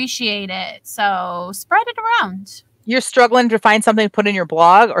to appreciate it. So spread it around. You're struggling to find something to put in your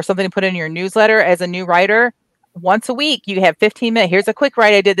blog or something to put in your newsletter as a new writer, once a week, you have 15 minutes. Here's a quick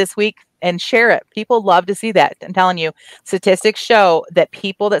write I did this week, and share it. People love to see that. I'm telling you, statistics show that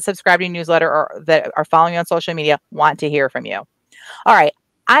people that subscribe to your newsletter or that are following you on social media want to hear from you. All right.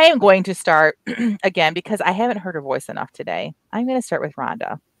 I am going to start again because I haven't heard her voice enough today. I'm going to start with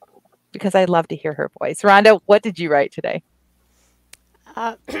Rhonda because I love to hear her voice. Rhonda, what did you write today?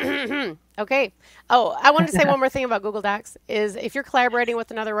 Okay. Oh, I wanted to say one more thing about Google Docs is if you're collaborating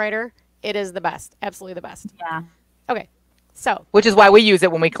with another writer, it is the best. Absolutely the best. Yeah. Okay. So. Which is why we use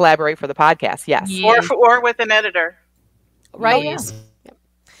it when we collaborate for the podcast. Yes. Or with an editor. Right. Yes. Yep.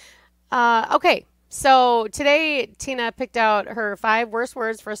 Okay. So today Tina picked out her 5 worst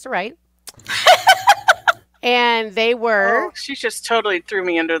words for us to write. And they were. Oh, she just totally threw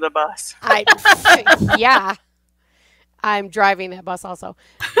me under the bus. Yeah. I'm driving that bus also.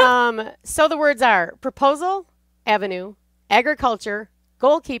 So the words are proposal, avenue, agriculture,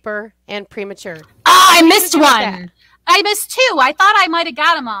 goalkeeper, and premature. Oh, I missed one. I missed 2. I thought I might have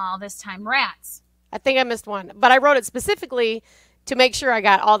got them all this time. Rats. I think I missed one, but I wrote it specifically to make sure I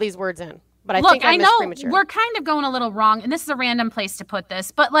got all these words in. But I Look, think I missed know premature. We're kind of going a little wrong, and this is a random place to put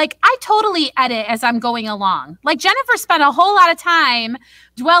this, but like I totally edit as I'm going along. Like Jennifer spent a whole lot of time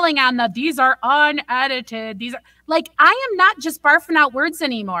dwelling on these are unedited. These are like I am not just barfing out words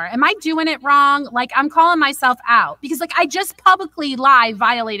anymore. Am I doing it wrong? Like I'm calling myself out because like I just publicly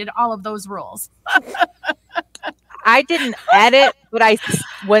violated all of those rules. I didn't edit, but I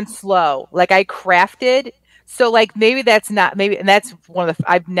went slow. Like I crafted. So like maybe that's not and that's one of the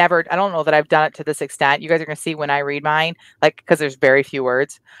I don't know that I've done it to this extent. You guys are gonna see when I read mine, like because there's very few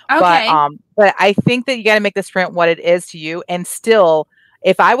words. Okay. But I think that you got to make the sprint what it is to you. And still,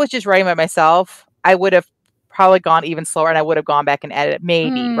 if I was just writing by myself, I would have probably gone even slower and I would have gone back and edited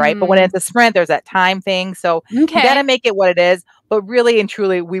maybe, right? But when it's a sprint, there's that time thing. So you got to make it what it is. But really and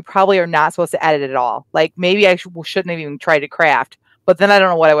truly, we probably are not supposed to edit it at all. Like maybe I shouldn't have even tried to craft. But then I don't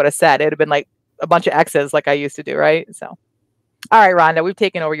know what I would have said. It would have been like a bunch of X's like I used to do, right? So, all right, Rhonda, we've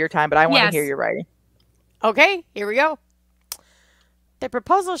taken over your time, but I want to hear your writing. Okay, here we go. The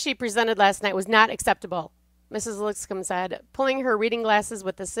proposal she presented last night was not acceptable, Mrs. Lipscomb said, pulling her reading glasses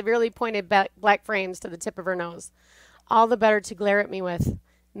with the severely pointed black frames to the tip of her nose. All the better to glare at me with,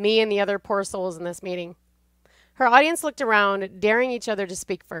 me and the other poor souls in this meeting. Her audience looked around, daring each other to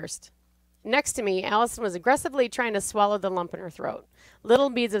speak first. Next to me, Allison was aggressively trying to swallow the lump in her throat.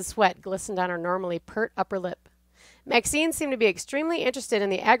 Little beads of sweat glistened on her normally pert upper lip. Maxine seemed to be extremely interested in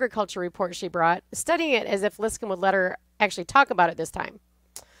the agriculture report she brought, studying it as if Lipscomb would let her actually talk about it this time.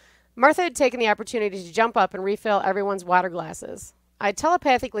 Martha had taken the opportunity to jump up and refill everyone's water glasses. I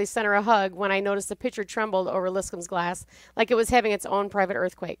telepathically sent her a hug when I noticed the pitcher trembled over Lipscomb's glass like it was having its own private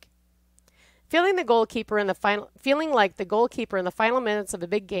earthquake. Feeling like the goalkeeper in the final minutes of a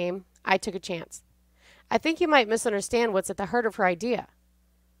big game, I took a chance. I think you might misunderstand what's at the heart of her idea.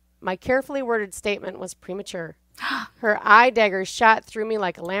 My carefully worded statement was premature. Her eye dagger shot through me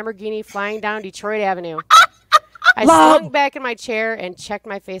like a Lamborghini flying down Detroit Avenue. I swung back in my chair and checked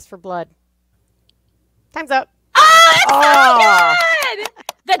my face for blood. Time's up. Oh, it's so good!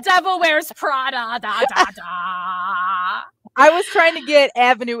 The Devil Wears Prada. Da, da, da. I was trying to get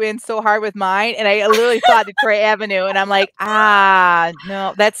Avenue in so hard with mine, and I literally thought Detroit Avenue, and I'm like,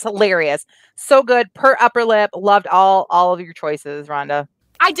 no, that's hilarious. So good. Per upper lip. Loved all of your choices, Rhonda.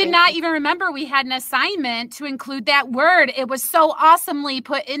 I did not even remember we had an assignment to include that word. It was so awesomely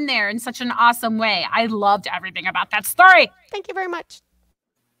put in there in such an awesome way. I loved everything about that story. Thank you very much.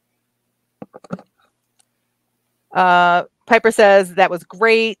 Piper says that was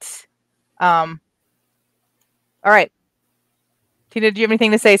great. All right. Tina, do you have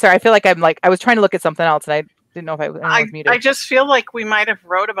anything to say? Sorry, I feel like I was trying to look at something else and I didn't know if I was muted. I just feel like we might have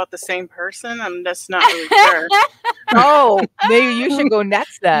wrote about the same person. I'm just not really sure. Oh, maybe you should go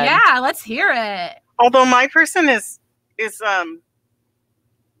next then. Yeah, let's hear it. Although my person lives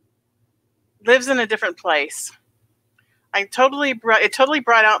in a different place. It totally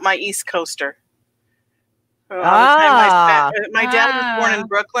brought out my East Coaster. My dad was born in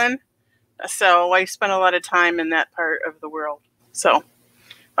Brooklyn, so I spent a lot of time in that part of the world. So,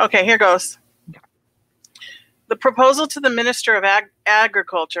 okay, here goes. The proposal to the Minister of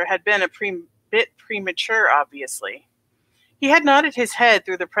Agriculture had been a bit premature, obviously. He had nodded his head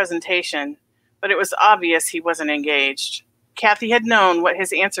through the presentation, but it was obvious he wasn't engaged. Kathy had known what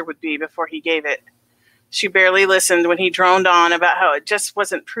his answer would be before he gave it. She barely listened when he droned on about how it just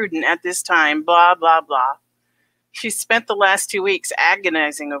wasn't prudent at this time, blah, blah, blah. She spent the last 2 weeks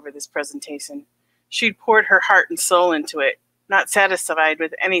agonizing over this presentation. She'd poured her heart and soul into it, not satisfied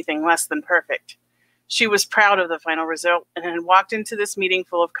with anything less than perfect. She was proud of the final result and had walked into this meeting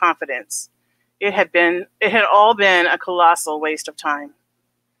full of confidence. It had all been a colossal waste of time.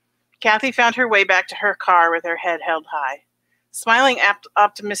 Kathy found her way back to her car with her head held high, smiling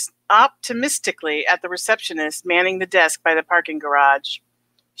optimistically at the receptionist manning the desk by the parking garage.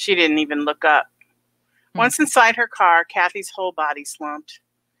 She didn't even look up. Once inside her car, Kathy's whole body slumped.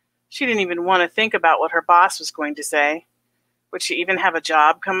 She didn't even want to think about what her boss was going to say. Would she even have a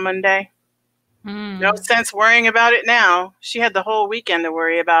job come Monday? No sense worrying about it now. She had the whole weekend to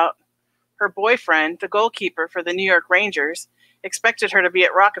worry about. Her boyfriend, the goalkeeper for the New York Rangers, expected her to be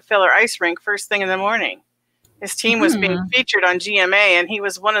at Rockefeller Ice Rink first thing in the morning. His team was being featured on GMA, and he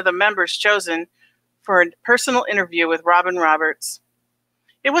was one of the members chosen for a personal interview with Robin Roberts.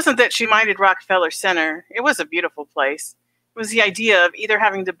 It wasn't that she minded Rockefeller Center. It was a beautiful place. It was the idea of either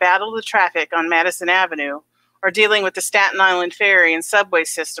having to battle the traffic on Madison Avenue or dealing with the Staten Island ferry and subway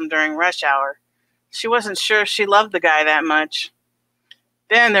system during rush hour. She wasn't sure she loved the guy that much.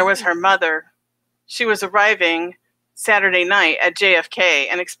 Then there was her mother. She was arriving Saturday night at JFK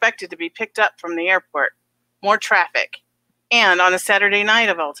and expected to be picked up from the airport. More traffic. And on a Saturday night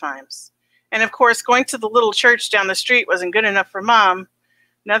of all times. And of course, going to the little church down the street wasn't good enough for Mom.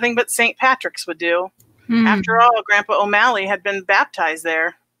 Nothing but St. Patrick's would do. After all, Grandpa O'Malley had been baptized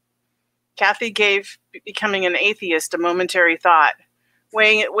there. Kathy gave becoming an atheist a momentary thought,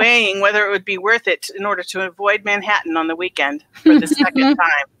 weighing whether it would be worth it in order to avoid Manhattan on the weekend for the second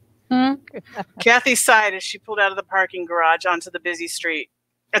time. Kathy sighed as she pulled out of the parking garage onto the busy street.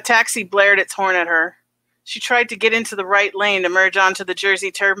 A taxi blared its horn at her. She tried to get into the right lane to merge onto the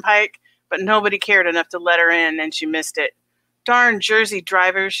Jersey Turnpike, but nobody cared enough to let her in, and she missed it. Darn Jersey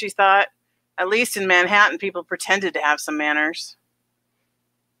drivers, she thought. At least in Manhattan, people pretended to have some manners.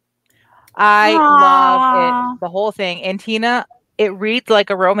 I love it, the whole thing. And Tina, it reads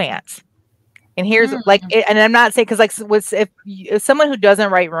like a romance. And here's like, and I'm not saying, because like if someone who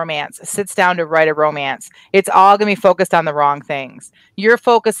doesn't write romance sits down to write a romance, it's all going to be focused on the wrong things. You're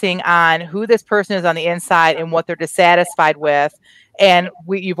focusing on who this person is on the inside and what they're dissatisfied with. And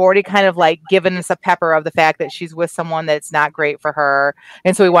you've already kind of like given us a pepper of the fact that she's with someone that's not great for her.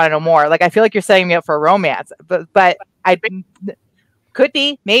 And so we want to know more. Like, I feel like you're setting me up for a romance, but I could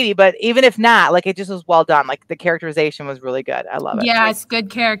be, maybe, but even if not, like, it just was well done. Like, the characterization was really good. I love it. Yeah, it's good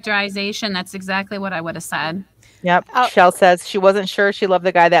characterization. That's exactly what I would have said. Yep. Shell says she wasn't sure she loved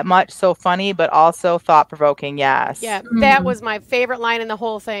the guy that much. So funny, but also thought-provoking. Yes. Yeah, that was my favorite line in the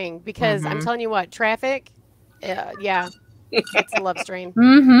whole thing, because I'm telling you what, traffic, yeah, it's a love strain.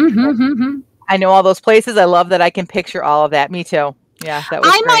 I know all those places. I love that I can picture all of that. Me too. Yeah, that was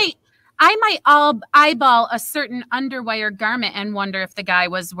great. I might eyeball a certain underwear garment and wonder if the guy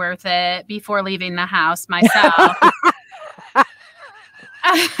was worth it before leaving the house myself.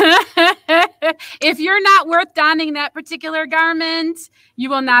 If you're not worth donning that particular garment, you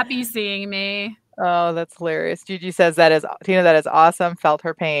will not be seeing me. Oh, that's hilarious. Gigi says Tina, that is awesome. Felt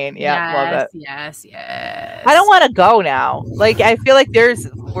her pain. Yeah, love it. Yes. I don't want to go now. Like, I feel like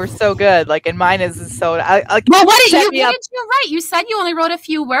we're so good. Like, and mine is so. Well, what did you write? You said you only wrote a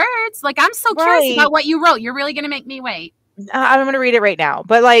few words. Like, I'm so curious about what you wrote. You're really going to make me wait. I'm going to read it right now.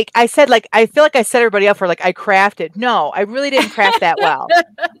 But like I said, like, I feel like I set everybody up for like I crafted. No, I really didn't craft that well.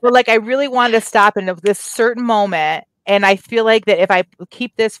 But like, I really wanted to stop in this certain moment. And I feel like that if I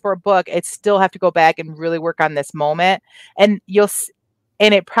keep this for a book, it still have to go back and really work on this moment. And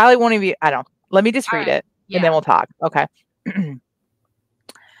and it probably won't even be, I don't know. Let me just read it and then we'll talk. Okay.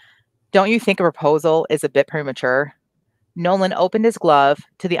 Don't you think a proposal is a bit premature? Nolan opened his glove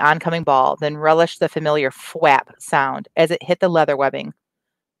to the oncoming ball, then relished the familiar thwap sound as it hit the leather webbing.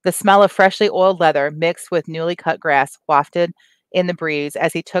 The smell of freshly oiled leather mixed with newly cut grass wafted in the breeze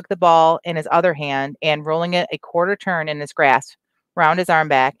as he took the ball in his other hand and, rolling it a quarter turn in his grasp, round his arm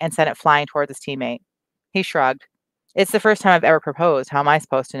back and sent it flying towards his teammate. He shrugged. It's the first time I've ever proposed. How am I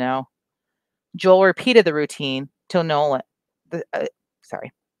supposed to know? Joel repeated the routine till Nolan.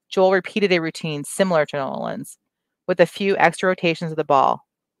 Joel repeated a routine similar to Nolan's, with a few extra rotations of the ball,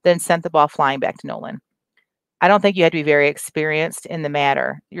 then sent the ball flying back to Nolan. I don't think you had to be very experienced in the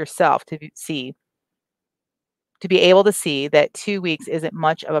matter yourself to be able to see that 2 weeks isn't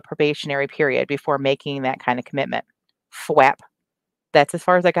much of a probationary period before making that kind of commitment. Thwap. That's as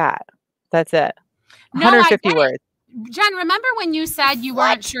far as I got. That's it. 150 words. Jen, remember when you said you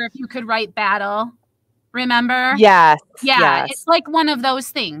weren't sure if you could write battle? Remember? Yes. Yeah. It's like one of those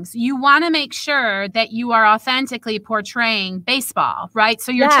things. You want to make sure that you are authentically portraying baseball, right?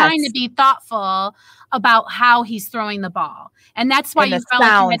 So you're trying to be thoughtful about how he's throwing the ball. And that's why you felt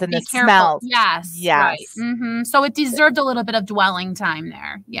like you had to be careful. Smells. Yes. Right. So it deserved a little bit of dwelling time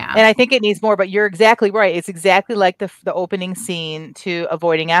there. Yeah. And I think it needs more, but you're exactly right. It's exactly like the opening scene to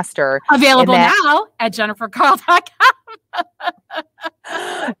Avoiding Esther. Available now at jennifercarl.com.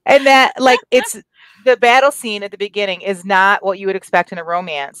 And that, like, it's the battle scene at the beginning is not what you would expect in a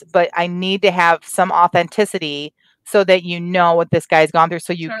romance, but I need to have some authenticity so that you know what this guy's gone through,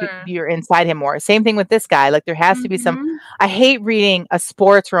 so you're inside him more. Same thing with this guy. Like, there has to be some. I hate reading a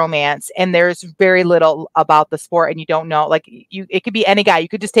sports romance and there's very little about the sport and you don't know. Like, it could be any guy. You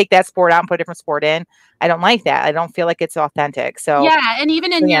could just take that sport out and put a different sport in. I don't like that. I don't feel like it's authentic. So yeah, and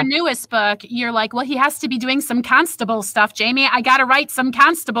even in your newest book, you're like, well, he has to be doing some constable stuff, Jamie. I got to write some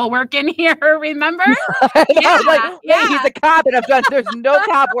constable work in here. Remember? He's a cop, and there's no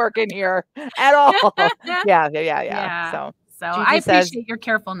cop work in here at all. Yeah. So I appreciate your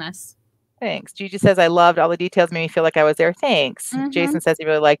carefulness. Thanks. Gigi says, I loved all the details, made me feel like I was there. Thanks. Jason says he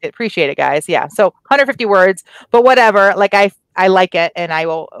really liked it. Appreciate it, guys. Yeah. So 150 words, but whatever. Like, I like it, and I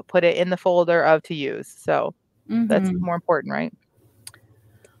will put it in the folder of to use. So that's more important, right?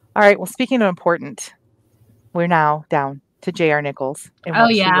 All right. Well, speaking of important, we're now down to J.R. Nichols and Oh,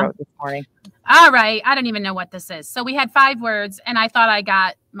 what she yeah. wrote this morning. All right. I don't even know what this is. So we had 5 words, and I thought I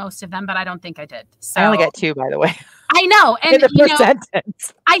got most of them, but I don't think I did. So I only got 2, by the way. I know. And In the first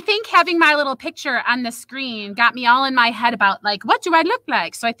sentence. I think having my little picture on the screen got me all in my head about like, what do I look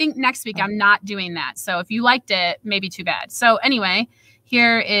like? So I think next week I'm not doing that. So if you liked it, maybe too bad. So anyway,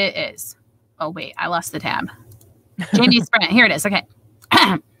 here it is. Oh, wait, I lost the tab. Jamie's Sprint. Here it is. Okay.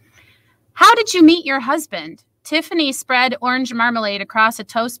 How did you meet your husband? Tiffany spread orange marmalade across a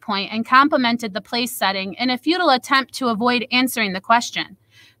toast point and complimented the place setting in a futile attempt to avoid answering the question.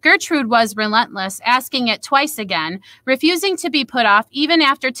 Gertrude was relentless, asking it twice again, refusing to be put off even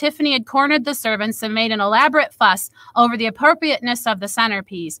after Tiffany had cornered the servants and made an elaborate fuss over the appropriateness of the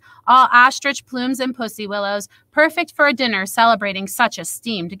centerpiece, all ostrich plumes and pussy willows, perfect for a dinner celebrating such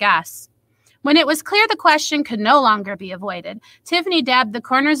esteemed guests. When it was clear the question could no longer be avoided, Tiffany dabbed the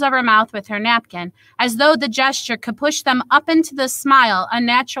corners of her mouth with her napkin, as though the gesture could push them up into the smile a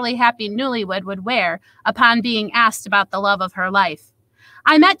naturally happy newlywed would wear upon being asked about the love of her life.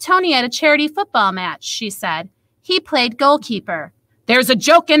 I met Tony at a charity football match, she said. He played goalkeeper. There's a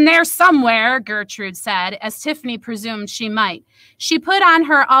joke in there somewhere, Gertrude said, as Tiffany presumed she might. She put on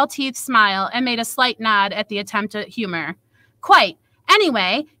her all-teeth smile and made a slight nod at the attempt at humor. Quite.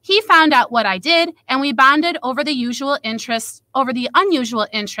 Anyway, he found out what I did, and we bonded over the unusual interest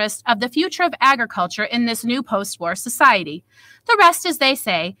of the future of agriculture in this new post-war society. The rest, as they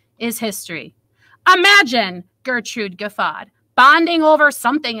say, is history. Imagine, Gertrude guffawed, bonding over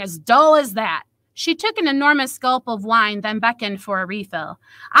something as dull as that. She took an enormous gulp of wine, then beckoned for a refill.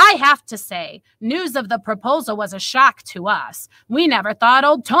 I have to say, news of the proposal was a shock to us. We never thought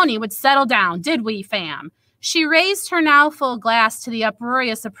old Tony would settle down, did we, fam? She raised her now full glass to the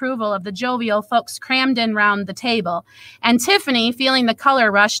uproarious approval of the jovial folks crammed in round the table, and Tiffany, feeling the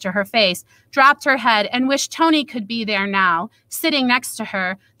color rush to her face, dropped her head and wished Tony could be there now, sitting next to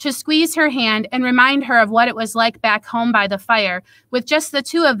her, to squeeze her hand and remind her of what it was like back home by the fire, with just the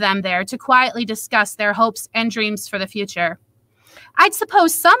two of them there to quietly discuss their hopes and dreams for the future. I'd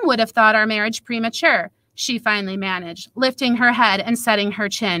suppose some would have thought our marriage premature, she finally managed, lifting her head and setting her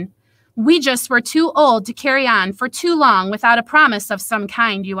chin. We just were too old to carry on for too long without a promise of some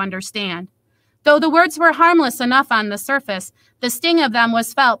kind, you understand. Though the words were harmless enough on the surface, the sting of them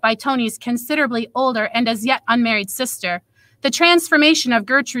was felt by Tony's considerably older and as yet unmarried sister. The transformation of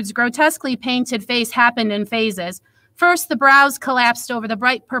Gertrude's grotesquely painted face happened in phases. First, the brows collapsed over the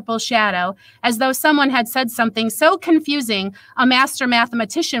bright purple shadow, as though someone had said something so confusing a master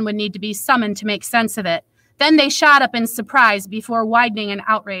mathematician would need to be summoned to make sense of it. Then they shot up in surprise before widening in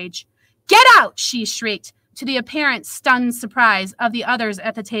outrage. Get out, she shrieked, to the apparent stunned surprise of the others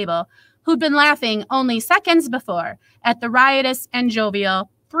at the table, who'd been laughing only seconds before at the riotous and jovial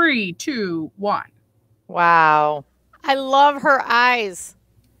 3, 2, 1. Wow. I love her eyes.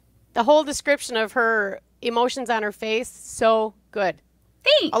 The whole description of her emotions on her face, so good.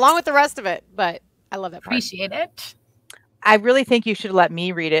 Thanks. Along with the rest of it, but I love that part. Appreciate it. I really think you should let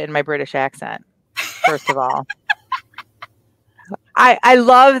me read it in my British accent, first of all. I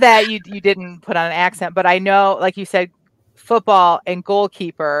love that you didn't put on an accent, but I know, like you said, football and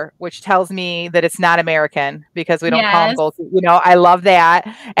goalkeeper, which tells me that it's not American because we don't call them goalkeeper. You know, I love that.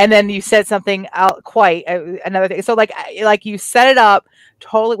 And then you said something quite another thing. So like you set it up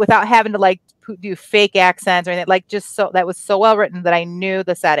totally without having to like do fake accents or anything. Like just so that was so well written that I knew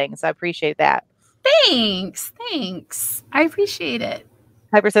the settings. I appreciate that. Thanks. I appreciate it.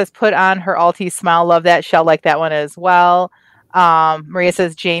 Piper says, put on her Alti smile. Love that. Shell like that one as well. Maria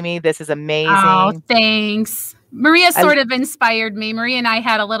says, Jamie, this is amazing. Oh, thanks. Maria sort of inspired me. Maria and I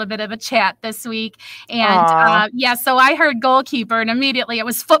had a little bit of a chat this week. And so I heard goalkeeper and immediately it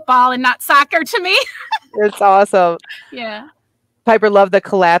was football and not soccer to me. It's awesome. Yeah. Piper loved the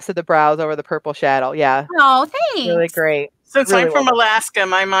collapse of the brows over the purple shadow. Yeah. Oh, thanks. Really great. Since really I'm from Alaska,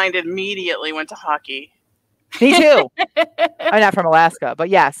 my mind immediately went to hockey. Me too. I'm not from Alaska, but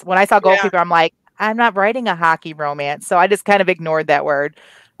yes, when I saw goalkeeper, I'm like, I'm not writing a hockey romance. So I just kind of ignored that word.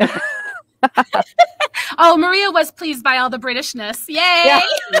 Oh, Maria was pleased by all the Britishness. Yay! Yeah.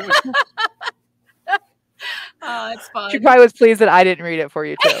 Oh, it's fun. She probably was pleased that I didn't read it for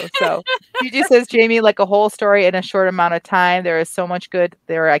you too. So Gigi says, Jamie, like a whole story in a short amount of time. There is so much good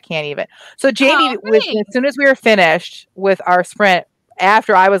there. I can't even. So Jamie, as soon as we were finished with our sprint,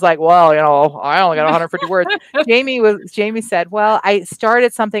 after I was like, well, you know, I only got 150 words. Jamie said, well, I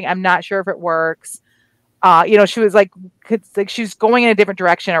started something. I'm not sure if it works. she was like she was going in a different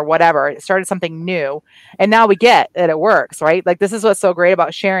direction or whatever. It started something new. And now we get that it works, right? Like this is what's so great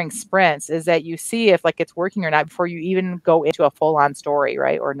about sharing sprints is that you see if like it's working or not before you even go into a full on story,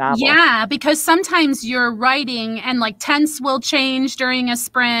 right? Or novel. Yeah, because sometimes you're writing and like tense will change during a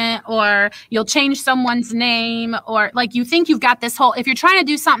sprint, or you'll change someone's name, or like you think you've got this whole, if you're trying to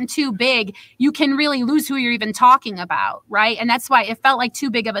do something too big, you can really lose who you're even talking about, right? And that's why it felt like too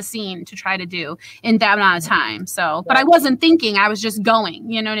big of a scene to try to do in that amount of time. So, but I wasn't thinking, I was just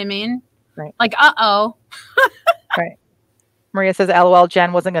going, you know what I mean? Right. Like, uh-oh. Right. Maria says, LOL,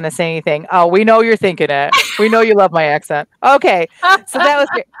 Jen wasn't going to say anything. Oh, we know you're thinking it. We know you love my accent. Okay. So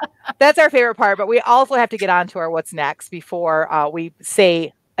that's our favorite part, but we also have to get on to our what's next before we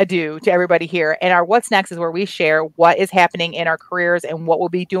say adieu to everybody here. And our what's next is where we share what is happening in our careers and what we'll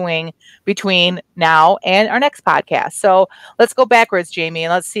be doing between now and our next podcast. So let's go backwards, Jamie,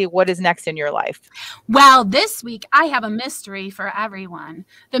 and let's see what is next in your life. Well, this week I have a mystery for everyone.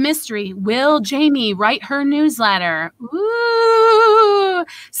 The mystery, will Jamie write her newsletter? Ooh,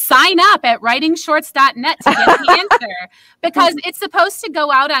 sign up at writingshorts.net to get the answer, because it's supposed to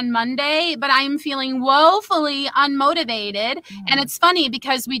go out on Monday, but I'm feeling woefully unmotivated. And it's funny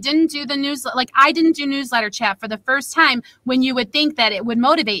because we didn't do the newsletter, like I didn't do newsletter chat for the first time when you would think that it would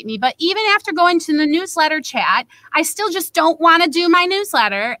motivate me. But even after going to the newsletter chat, I still just don't want to do my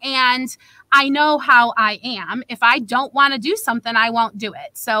newsletter. And I know how I am. If I don't want to do something, I won't do it.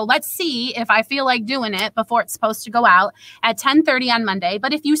 So let's see if I feel like doing it before it's supposed to go out at 10:30 on Monday.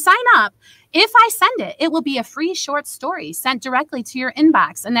 But if you sign up, if I send it, it will be a free short story sent directly to your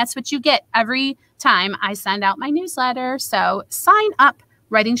inbox. And that's what you get every time I send out my newsletter. So sign up,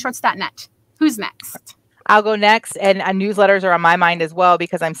 writingshorts.net. Who's next? I'll go next. And newsletters are on my mind as well,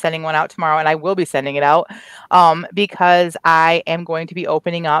 because I'm sending one out tomorrow, and I will be sending it out because I am going to be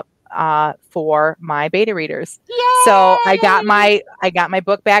opening up for my beta readers. Yay! So I got my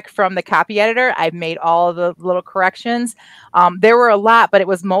book back from the copy editor. I've made all of the little corrections. There were a lot, but it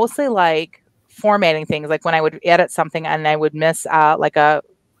was mostly like formatting things, like when I would edit something and I would miss like a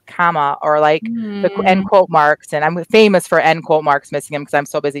comma or like the end quote marks. And I'm famous for end quote marks missing them because I'm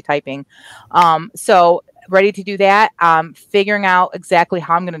so busy typing. So ready to do that. Figuring out exactly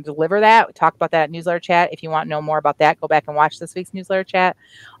how I'm going to deliver that. We talked about that at newsletter chat. If you want to know more about that, go back and watch this week's newsletter chat.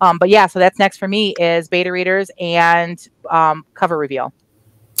 But yeah, so that's next for me is beta readers and cover reveal.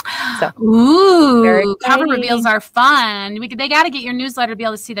 So, ooh, cover reveals are fun. They got to get your newsletter to be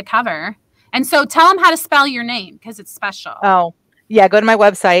able to see the cover. And so tell them how to spell your name because it's special. Oh, yeah. Go to my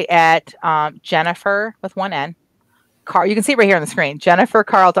website at Jennifer with one N. You can see it right here on the screen. Jennifer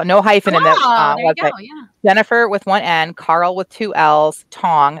Carlton, no hyphen in that website. Go, yeah. Jennifer with one N, Carl with two L's,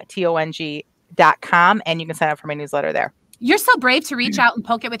 Tong, TONG.com. And you can sign up for my newsletter there. You're so brave to reach out and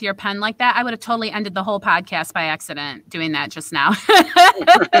poke it with your pen like that. I would have totally ended the whole podcast by accident doing that just now.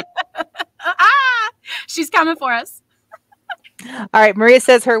 She's coming for us. All right. Maria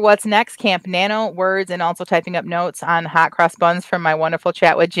says her what's next, Camp Nano words, and also typing up notes on hot cross buns from my wonderful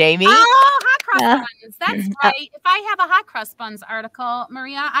chat with Jamie. Oh, hot cross buns. That's right. If I have a hot cross buns article,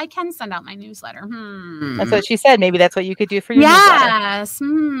 Maria, I can send out my newsletter. That's what she said. Maybe that's what you could do for your newsletter. Yes.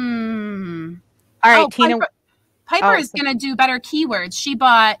 All right, Tina. Piper is going to do better keywords. She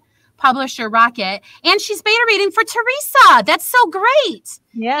bought Publisher Rocket, and she's beta reading for Teresa. That's so great.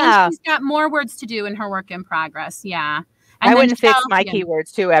 Yeah. And she's got more words to do in her work in progress. Yeah. And I went and fixed my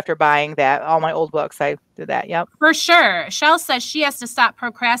keywords too after buying that. All my old books, I did that. Yep. For sure. Shell says she has to stop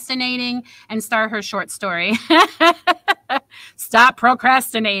procrastinating and start her short story. Stop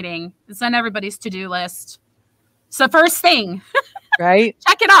procrastinating. It's on everybody's to-do list. It's the first thing. Right.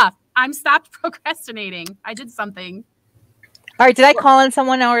 Check it off. I'm stopped procrastinating. I did something. All right. Did I call in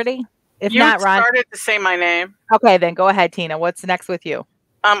someone already? If not, Ron. You started to say my name. Okay, then go ahead, Tina. What's next with you?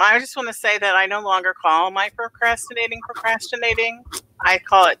 I just want to say that I no longer call my procrastinating. I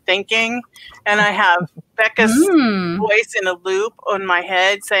call it thinking. And I have Becca's voice in a loop on my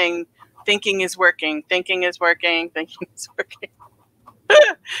head saying, thinking is working, thinking is working, thinking is working.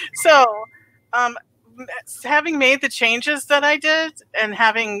 So having made the changes that I did and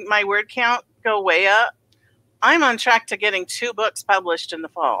having my word count go way up, I'm on track to getting 2 books published in the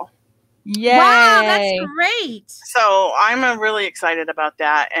fall. Yay. Wow, that's great. So I'm really excited about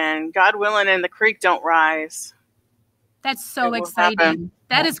that. And God willing, and the creek don't rise. That's so exciting.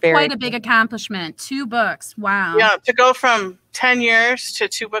 That is quite a big accomplishment. 2 books. Wow. Yeah, to go from 10 years to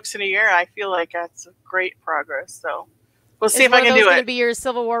 2 books in a year, I feel like that's great progress. So we'll see if I can do it. Is going to be your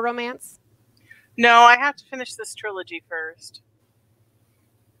Civil War romance? No, I have to finish this trilogy first.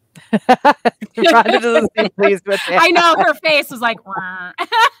 Rhonda doesn't seem pleased with it. I know her face was like,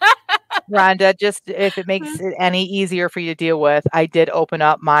 Rhonda, just if it makes it any easier for you to deal with, I did open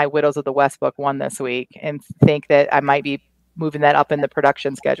up my Widows of the West book one this week and think that I might be moving that up in the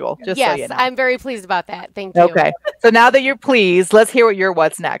production schedule, just so Yes, you know. I'm very pleased about that. Thank you. Okay. So now that you're pleased, let's hear what your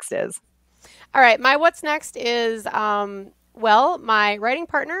what's next is. All right, my what's next is well, my writing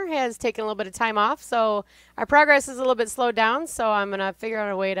partner has taken a little bit of time off, so our progress is a little bit slowed down. So I'm gonna figure out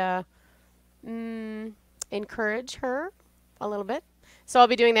a way to encourage her a little bit. So I'll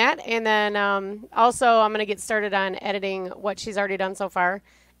be doing that, and then also I'm gonna get started on editing what she's already done so far,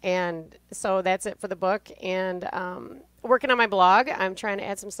 and so that's it for the book. And working on my blog, I'm trying to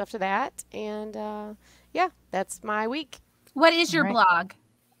add some stuff to that, and yeah, that's my week. What is your All right. blog?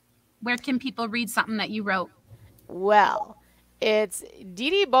 Where can people read something that you wrote? Well, it's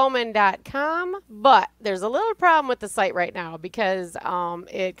ddbowman.com, but there's a little problem with the site right now because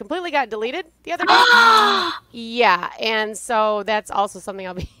it completely got deleted the other day. Yeah, and so that's also something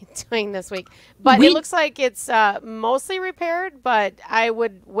I'll be doing this week. But it looks like it's mostly repaired, but I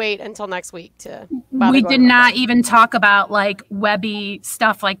would wait until next week to bother We going did with not that. even talk about like webby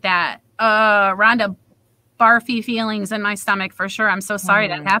stuff like that. Rhonda, barfy feelings in my stomach for sure. I'm so sorry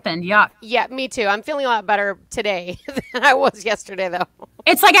that happened. Yuck. Yeah, me too. I'm feeling a lot better today than I was yesterday, though.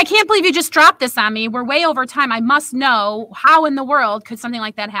 It's like, I can't believe you just dropped this on me. We're way over time. I must know how in the world could something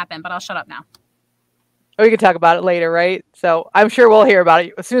like that happen, but I'll shut up now. We can talk about it later, right? So I'm sure we'll hear about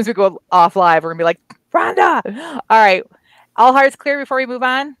it. As soon as we go off live, we're going to be like, Rhonda. All right. All hearts clear before we move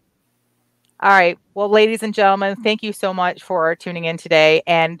on? All right. Well, ladies and gentlemen, thank you so much for tuning in today.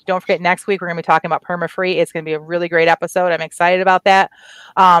 And don't forget, next week, we're going to be talking about perma-free. It's going to be a really great episode. I'm excited about that.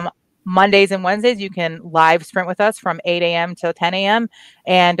 Mondays and Wednesdays, you can live sprint with us from 8 a.m. till 10 a.m.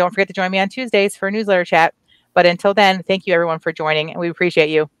 And don't forget to join me on Tuesdays for a newsletter chat. But until then, thank you, everyone, for joining. And we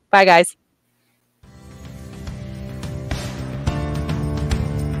appreciate you. Bye, guys.